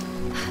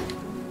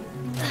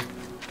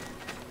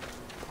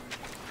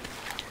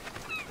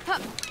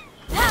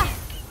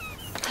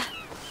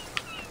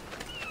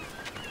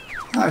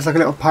 Oh, it's like a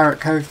little pirate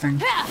cove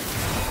thing.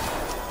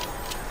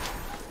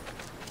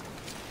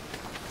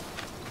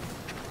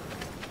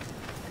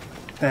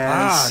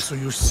 Ah, so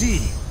you see,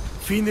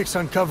 Phoenix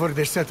uncovered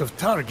a set of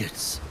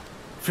targets.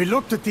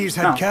 Philoctetes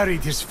had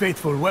carried his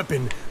faithful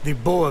weapon, the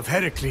Bow of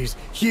Heracles,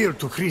 here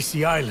to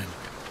Greasy Island.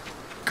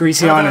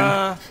 Greasy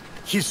Island.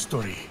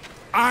 History.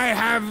 I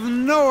have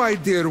no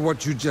idea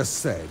what you just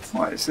said.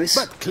 What is this?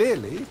 But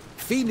clearly,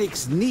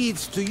 Phoenix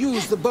needs to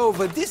use the bow of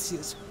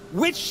Odysseus,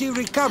 which she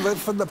recovered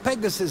from the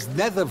Pegasus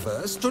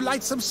Netherverse to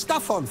light some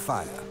stuff on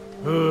fire.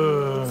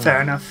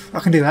 Fair enough. I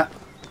can do that.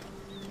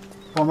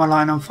 What am I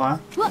lighting on fire?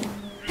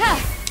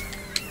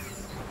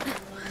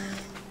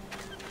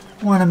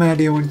 What am I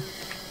doing?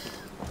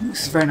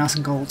 This is very nice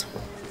and gold.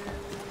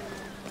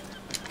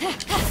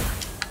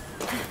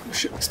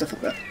 shit, there's stuff up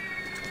there.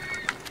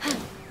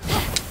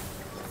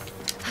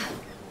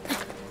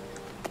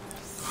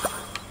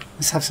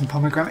 Let's have some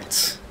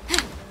pomegranates.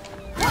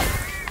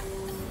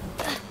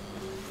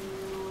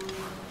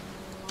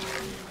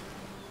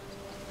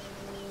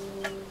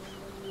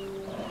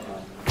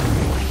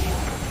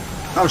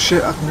 Oh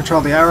shit, I can control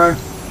the arrow.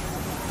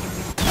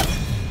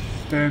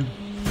 Boom.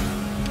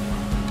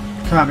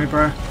 Come at me,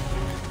 bro.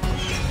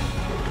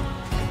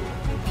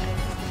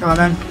 Come on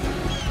then.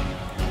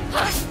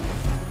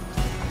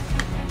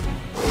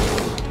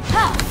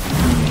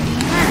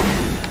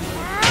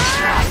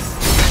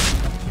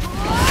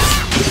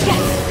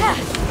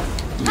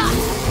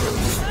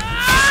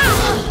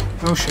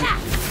 Oh shit.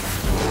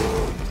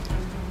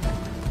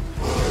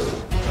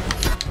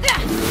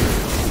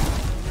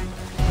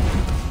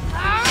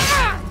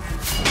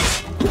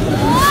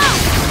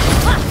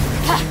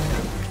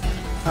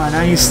 Oh,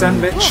 now you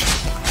stun, bitch.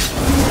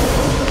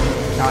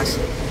 Nice.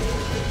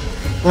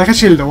 Like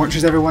actually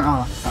launches everyone.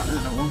 Oh, that was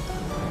another one.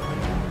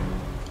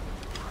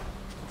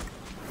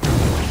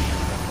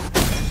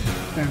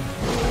 Boom.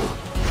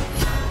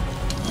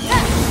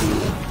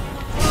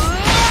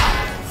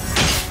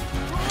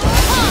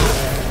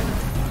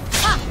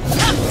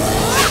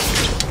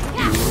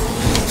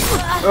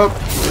 Up,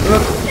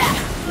 up.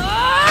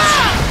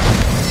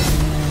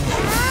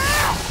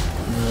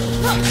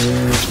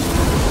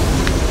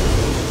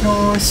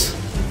 Nice.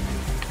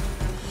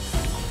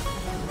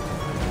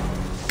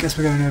 Guess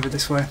we're going over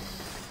this way.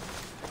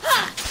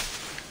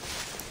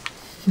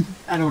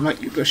 I don't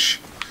like you, Bush.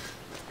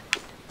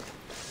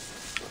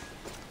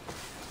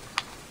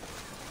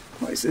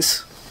 What is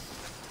this?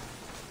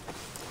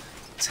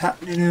 What's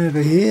happening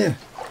over here?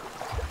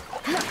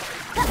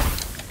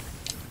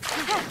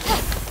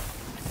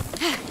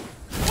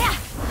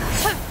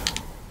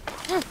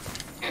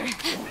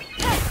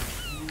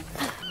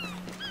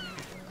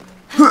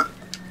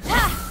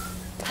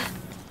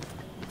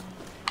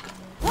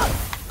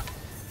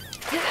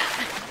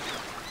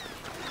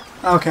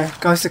 Okay,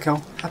 guys to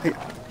kill. Happy.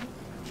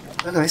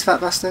 Look at this fat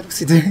bastard. What's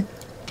he doing?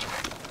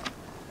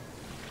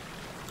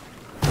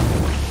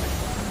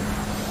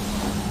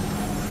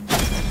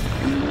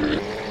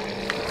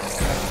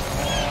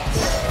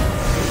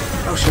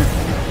 Oh shit.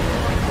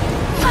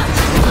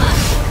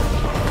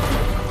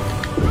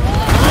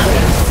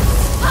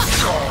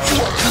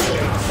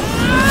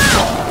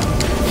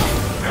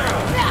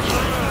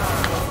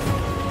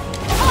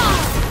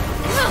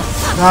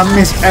 I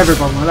missed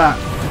everyone with that.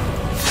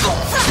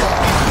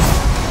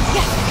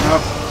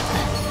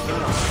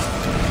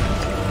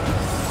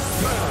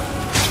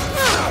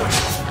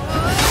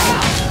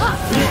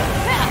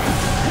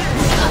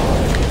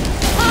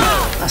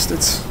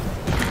 Bastards.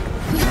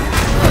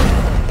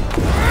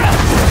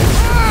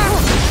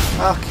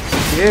 Fuck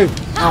you.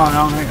 Oh no,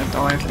 I'm gonna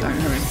die if I don't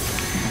hurry.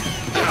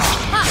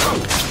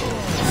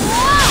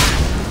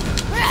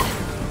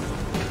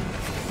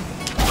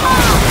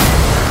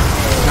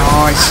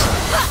 Nice.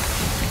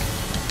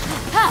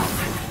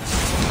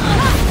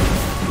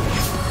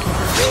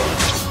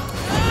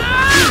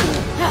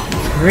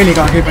 Really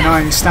gotta keep an eye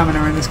on your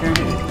stamina in this game.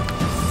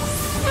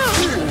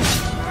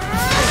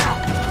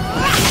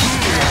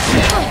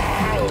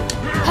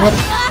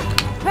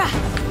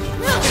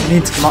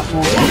 Needs a lot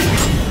more.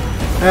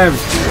 There we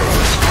go.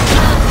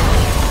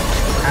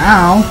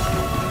 Ow!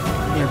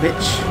 You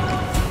bitch.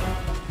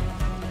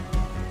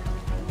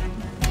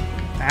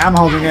 I'm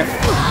holding it.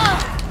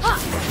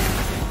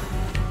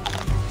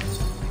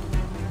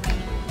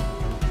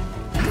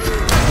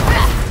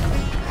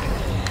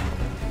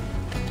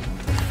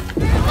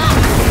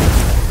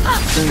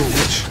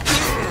 Bitch.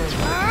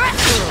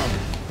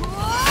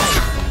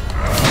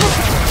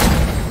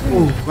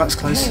 Ooh, that's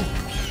close.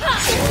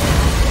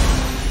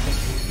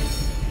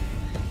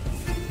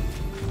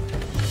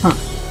 Huh.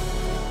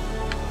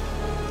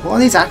 What are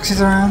these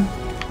axes around?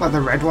 Like the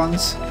red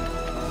ones?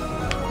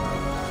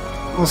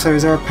 Also,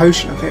 is there a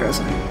potion up here or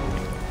something?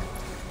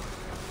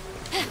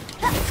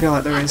 I feel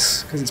like there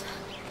is, because it's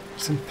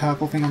some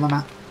purple thing on the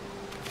map.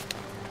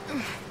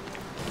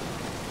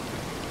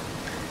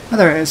 Oh,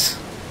 there it is.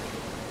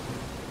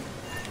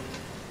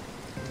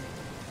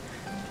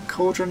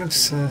 Cauldron of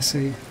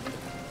Circe.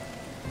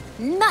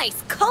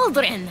 Nice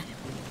cauldron!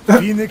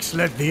 Phoenix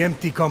let the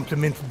empty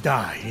compliment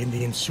die in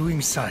the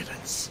ensuing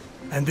silence,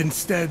 and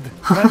instead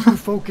tried to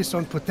focus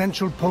on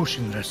potential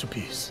potion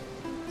recipes.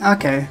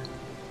 Okay.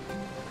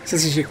 So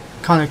this is your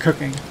kind of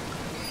cooking.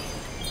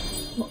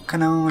 What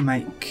can I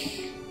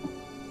make?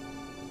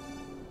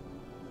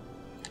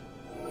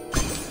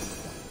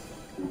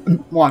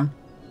 One.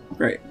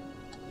 Great.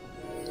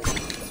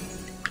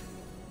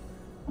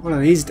 What do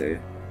these do?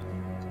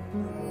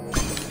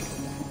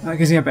 That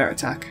gives me a better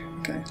attack.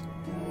 Okay.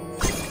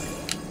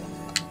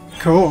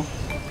 Cool.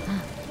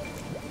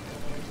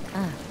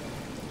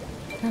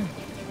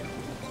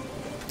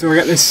 Do I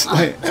get this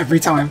like every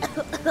time?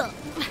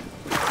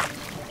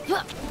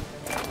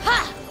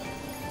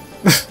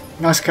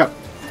 Nice cup.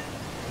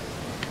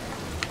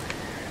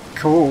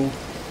 Cool.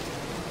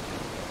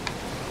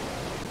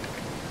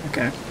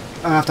 Okay.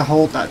 I have to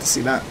hold that to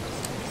see that.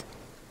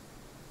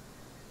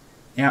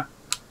 Yeah,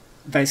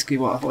 basically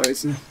what I thought it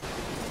was.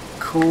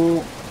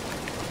 Cool.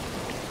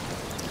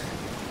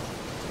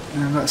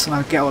 And I've got to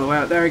somehow get all the way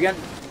up there again.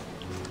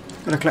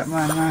 Gotta collect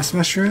my nice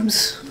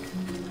mushrooms.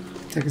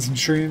 Taking some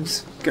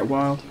shrooms. Get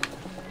wild.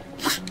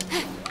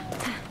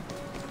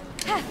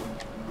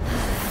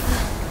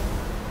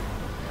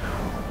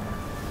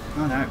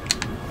 Oh no.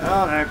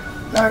 Oh no.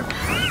 No.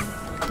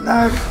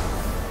 No.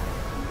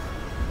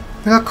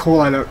 Look how cool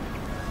I look.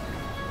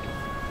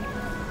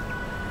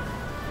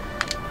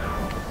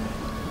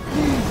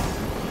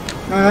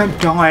 No,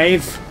 don't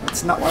dive.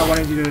 That's not what I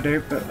wanted you to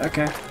do, but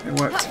okay, it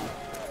worked.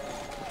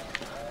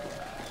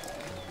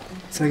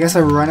 So I guess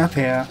I run up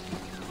here.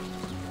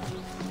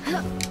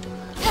 And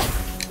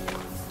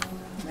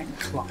then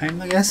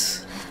climb, I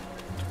guess.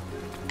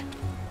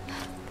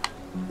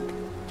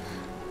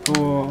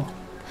 Or...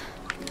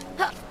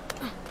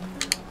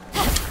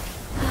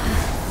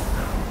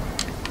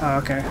 oh,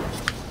 okay.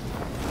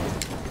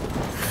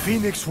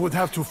 Phoenix would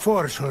have to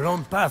forge her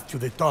own path to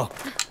the top,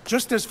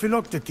 just as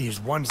Philoctetes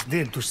once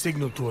did to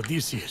signal to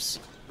Odysseus.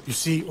 You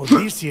see,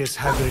 Odysseus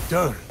had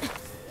returned,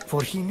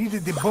 for he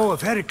needed the bow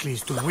of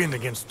Heracles to win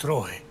against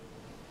Troy.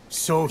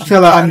 So I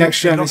feel like on next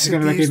gen this is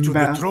going to look even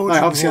better.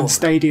 Like obviously on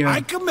Stadia.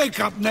 I can make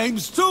up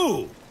names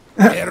too!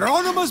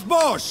 Hieronymus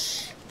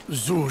Bosch!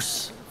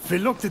 Zeus,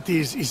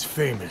 Philoctetes is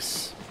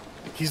famous.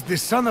 He's the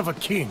son of a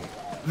king.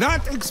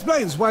 That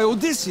explains why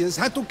Odysseus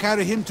had to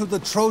carry him to the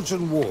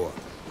Trojan War.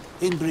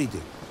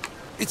 Inbreeding.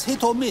 It's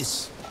hit or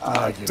miss.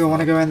 I don't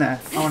want to go in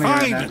there. I want to go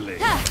in Finally!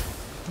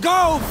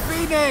 Go,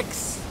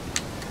 Phoenix!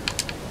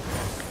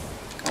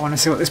 there. I want to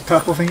see what this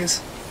purple thing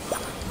is.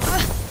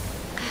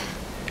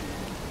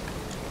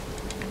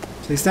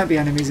 Please don't be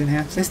enemies in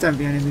here. Please don't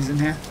be enemies in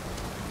here.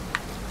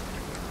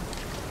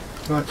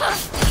 What?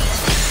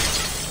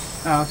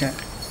 Oh, okay.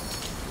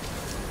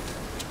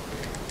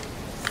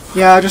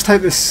 Yeah, I just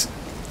hope this...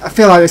 I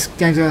feel like this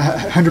game's going to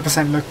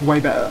 100% look way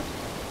better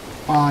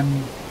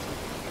on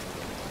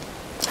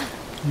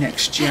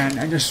next gen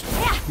and just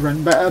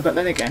run better, but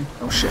then again...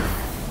 oh shit.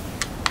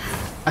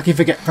 I can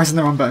forget pressing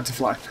the wrong button to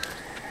fly.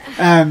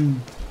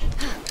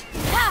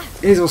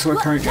 It is also a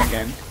current gen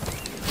game.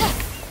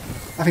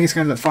 I think it's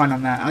going to look fine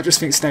on that. I just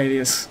think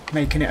Stadia's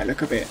making it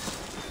look a bit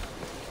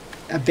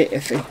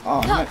iffy.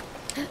 Oh no.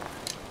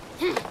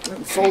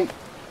 Don't fall.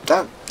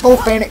 Don't fall,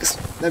 Phoenix!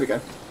 There we go.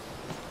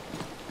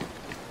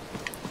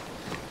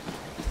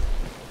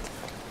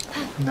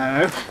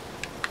 No.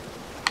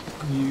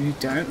 You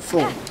don't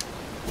fall.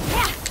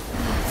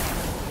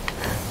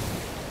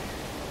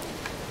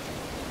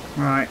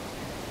 Right.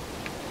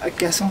 I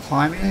guess I'm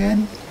climbing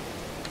again.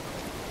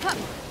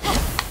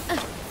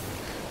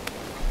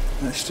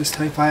 Let's just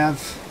hope I have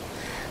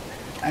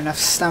enough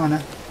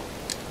stamina.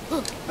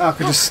 Oh, I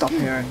could just stop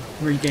here and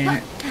regain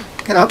it.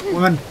 Get up,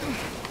 woman!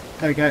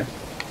 There we go.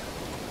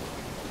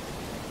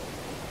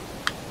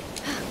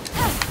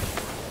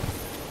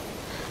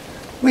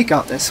 We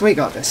got this, we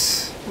got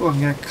this. Oh,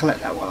 I'm going to collect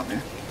that while I'm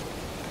here.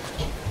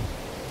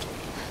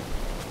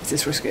 Is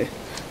this risky?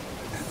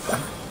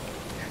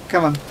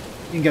 Come on,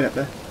 you can get up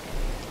there.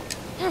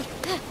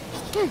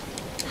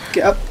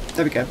 Get up,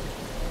 there we go.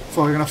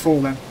 Before we're going to fall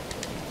then.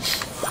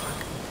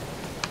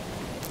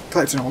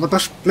 Collecting all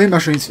the blue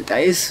mushrooms for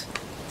days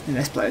in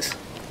this place.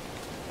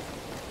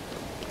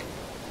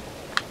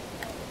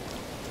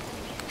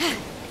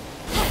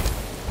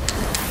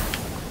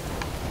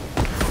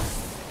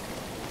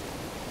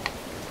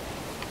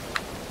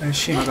 I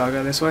assume I gotta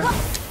go this way.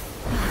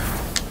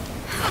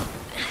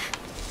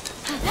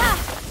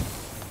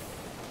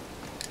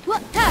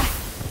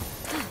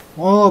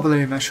 More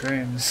blue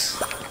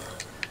mushrooms.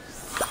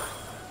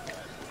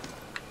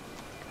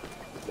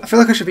 I feel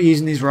like I should be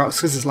using these rocks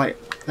because it's like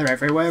they're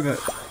everywhere, but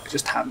I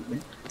just haven't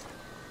been.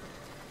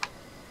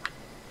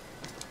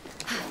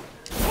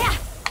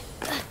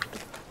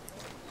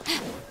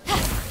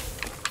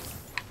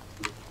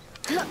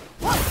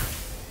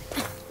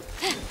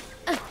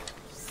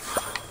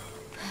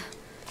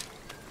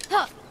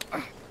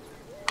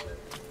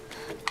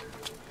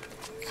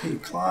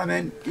 Keep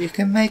climbing, you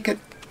can make it.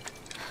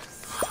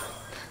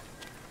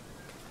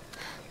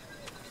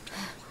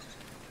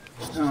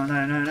 Oh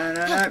no, no, no,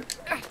 no, no.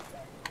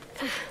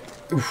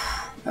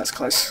 Oof, that's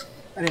close.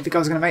 I didn't think I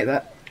was going to make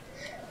that.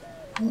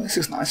 Oh, this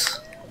is nice.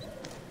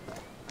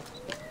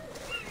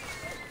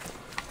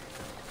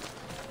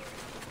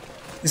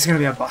 This is going to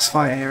be a boss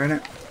fight here, isn't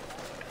it?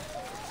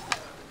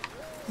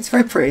 It's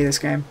very pretty, this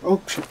game.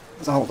 Oh, shit.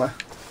 There's a hole there.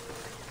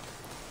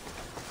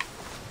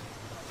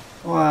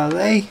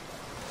 Wally.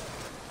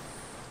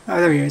 Oh,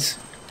 there he is.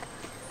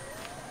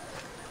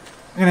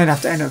 I'm going to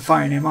have to end up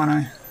fighting him, aren't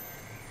I?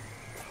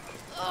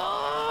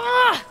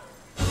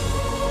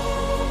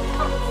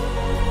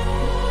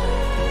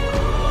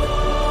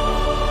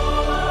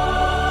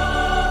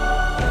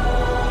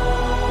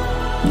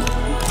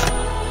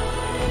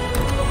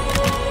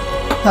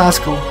 Oh, that's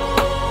cool.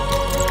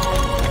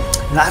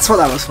 That's what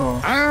that was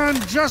for.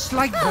 And just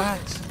like that,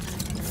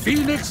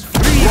 Phoenix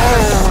freed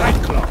the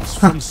Cyclops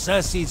from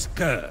Circe's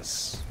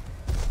curse.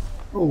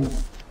 Oh,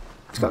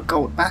 he's got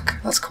gold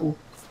back. That's cool.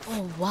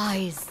 Oh,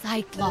 wise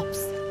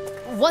Cyclops.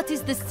 What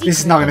is the secret? This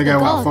is not going to of the go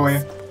well gods? for you.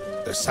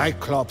 The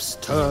Cyclops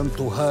turned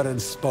to her and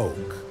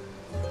spoke.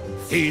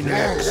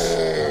 Phoenix,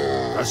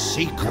 the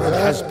secret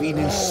has been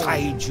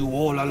inside you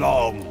all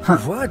along.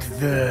 What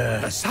the...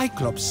 The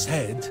Cyclops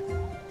said,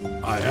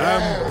 I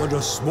am but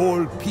a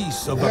small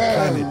piece of a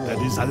planet that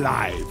is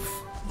alive.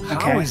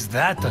 How is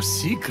that a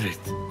secret?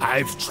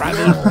 I've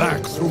traveled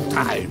back through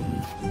time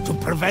to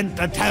prevent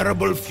a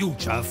terrible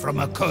future from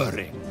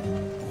occurring.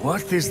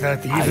 What is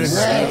that I even?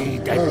 see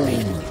dead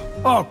people.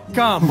 Oh,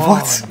 come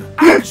What? on.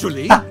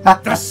 Actually,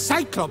 the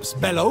Cyclops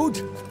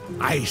bellowed,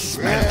 I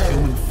smell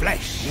human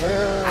flesh.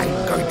 I'm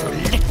going to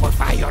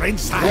liquefy your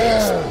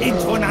insides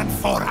into an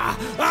amphora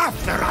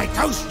after I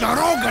toast your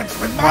organs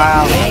with my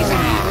Wow.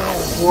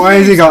 lasers. Why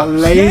has he got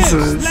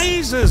lasers?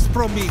 Yes, lasers,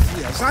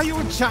 Prometheus. Are you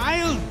a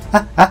child?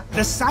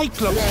 The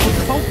Cyclops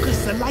will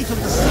focus the light of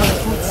the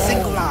sun through its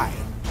single eye.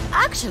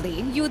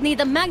 Actually, you'd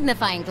need a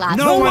magnifying glass.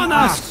 No one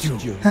asked you.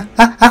 Forget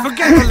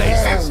the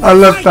lasers. I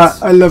love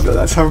that. I love that.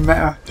 That's so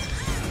meta.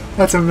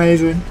 That's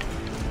amazing.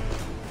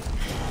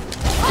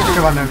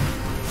 Come on then.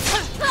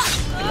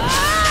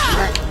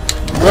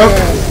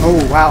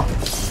 Oh wow.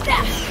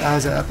 That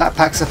was a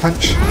backpack's a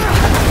punch.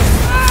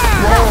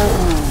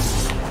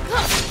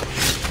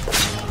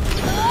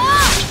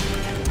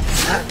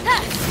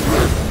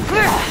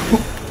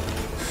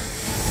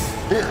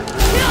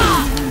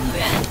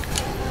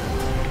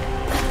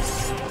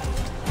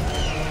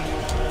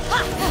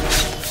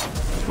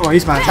 Oh,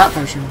 he's my attack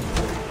potion.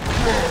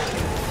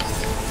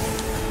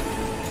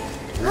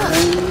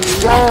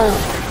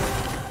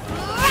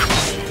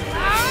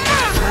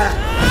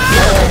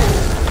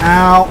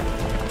 Ow.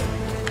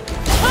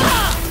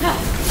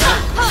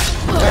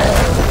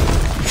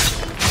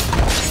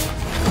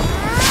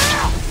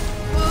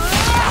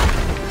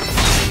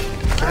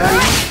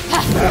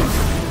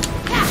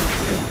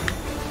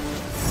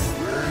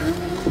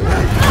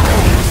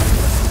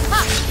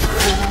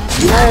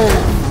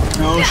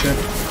 Oh shit.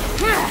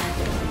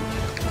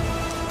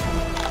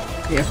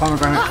 Yeah,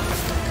 pomegranate.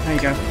 There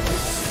you go.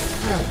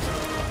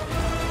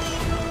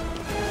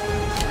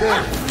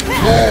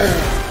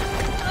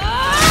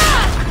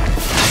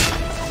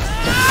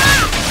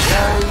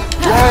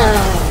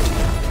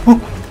 Ooh,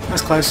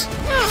 that's close.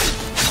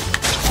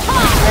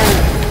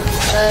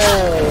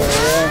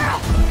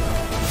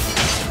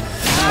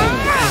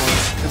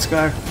 Let's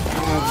go.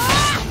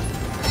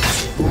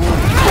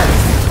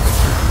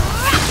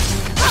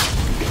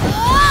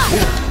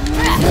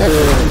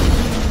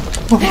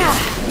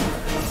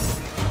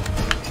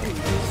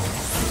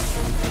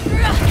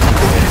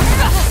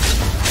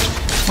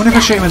 I wonder if I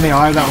shoot him in the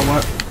eye, that'll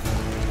work.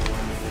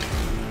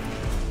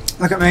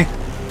 Look at me.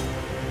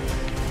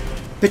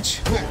 Bitch.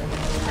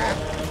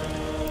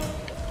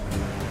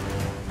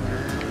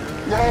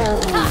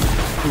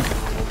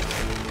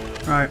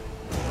 Right.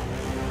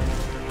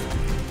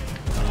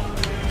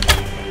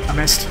 I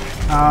missed.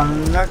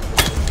 No.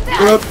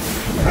 Good.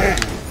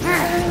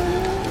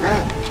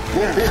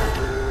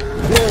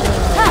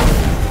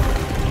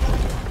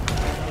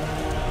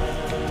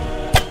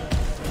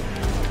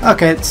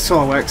 Okay, it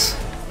sort of works.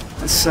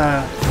 Let's oh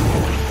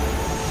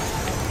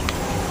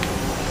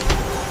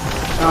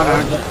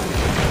no.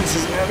 This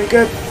isn't gonna be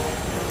good.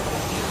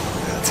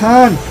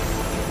 Turn!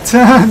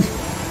 Turn!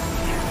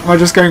 Am I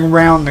just going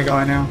round the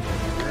guy now?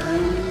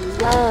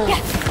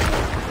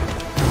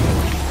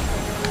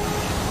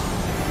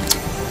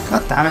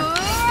 God damn it.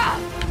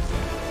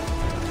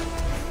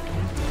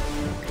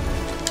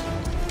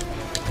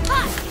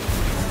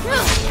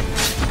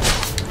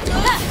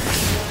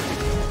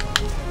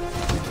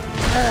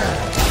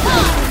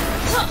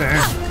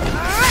 There.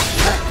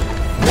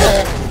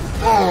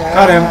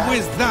 Got him.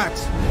 With that,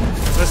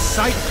 the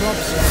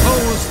Cyclops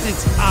closed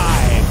its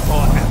eye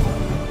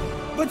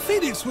forever. But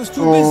Phoenix was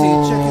too busy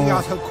checking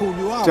out how cool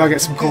you are. Do I get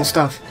some cool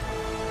stuff?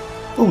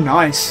 Oh,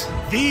 nice.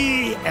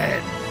 The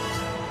end.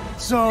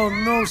 So,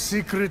 no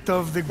secret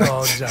of the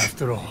gods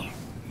after all.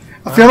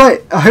 I feel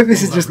like, I hope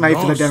this is just made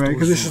for the demo,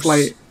 because this is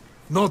like,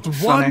 Not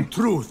funny. one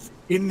truth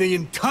in the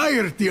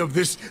entirety of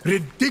this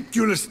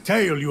ridiculous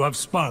tale you have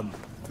spun.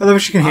 I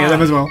wish you can hear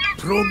them as well.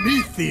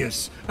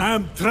 Prometheus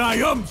am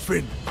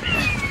triumphant.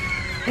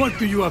 What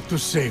do you have to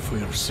say for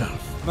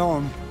yourself?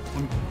 No,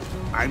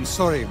 I'm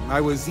sorry.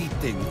 I was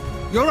eating.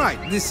 You're right.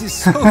 This is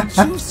so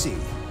juicy.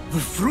 The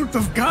fruit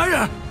of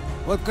Gaia?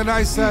 What can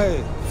I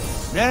say?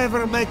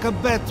 Never make a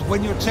bet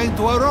when you're chained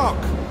to a rock.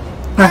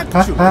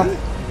 Actually,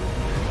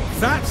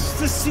 that's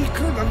the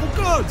secret of the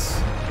gods.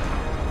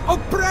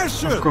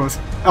 Oppression. Of course.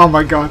 Oh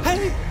my god.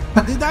 Hey,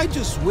 did I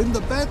just win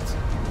the bet?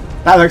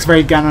 That looks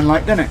very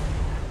Ganon-like, doesn't it?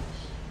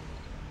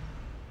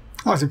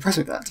 I was impressed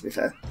with that, to be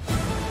fair.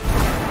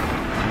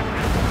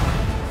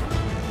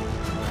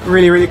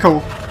 Really, really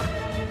cool.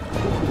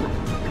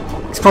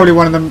 It's probably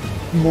one of the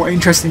more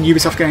interesting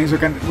Ubisoft games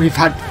we've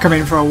had come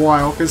in for a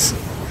while, because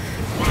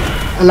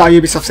a lot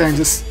of Ubisoft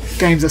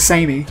games are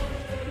samey,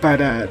 but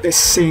this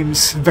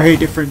seems very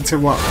different to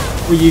what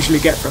we usually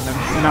get from them,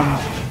 and I'm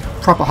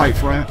proper hyped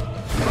for it.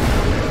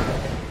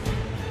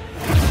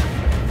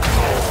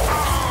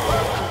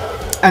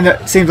 And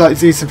it seems like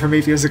Zeus and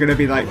Prometheus are going to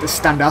be like the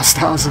standout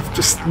stars of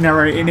just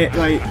narrating it,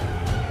 like,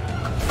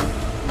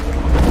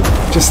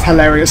 just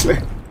hilariously.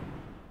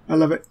 I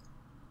love it.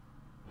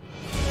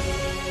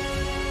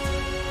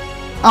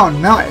 Oh,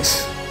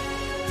 nice.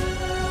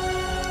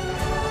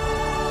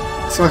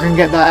 So I can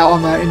get that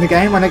out in the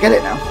game when I get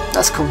it now.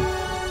 That's cool.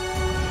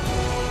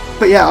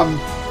 But yeah, I'm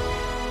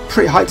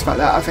pretty hyped about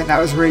that. I think that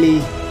was really,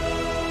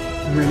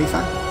 really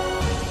fun.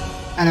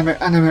 And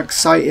I'm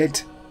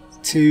excited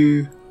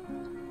to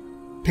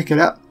pick it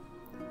up.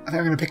 I think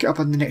I'm going to pick it up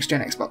on the next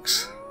gen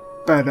Xbox.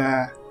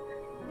 But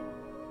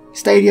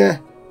Stadia,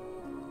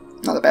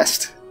 not the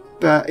best.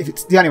 But if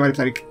it's the only way to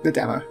play the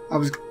demo, I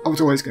was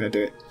always going to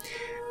do it.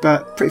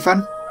 But pretty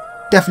fun.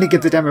 Definitely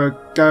give the demo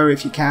a go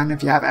if you can,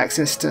 if you have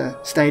access to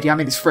Stadia. I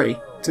mean, it's free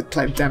to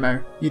play the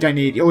demo. You don't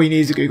need, all you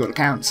need is a Google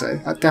account, so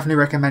I definitely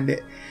recommend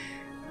it.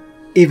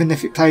 Even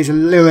if it plays a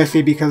little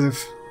iffy because of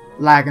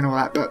lag and all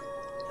that, but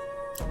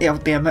it'll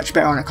be much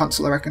better on a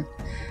console, I reckon.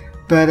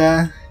 But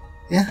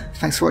yeah,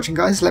 thanks for watching,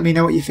 guys. Let me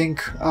know what you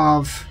think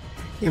of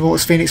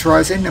Immortals Fenyx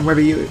Rising and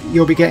whether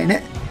you'll be getting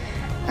it.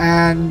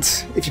 And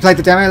if you played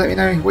the demo, let me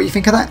know what you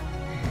think of that.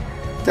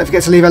 Don't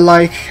forget to leave a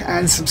like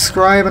and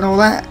subscribe and all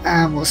that,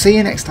 and we'll see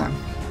you next time.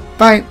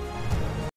 Bye!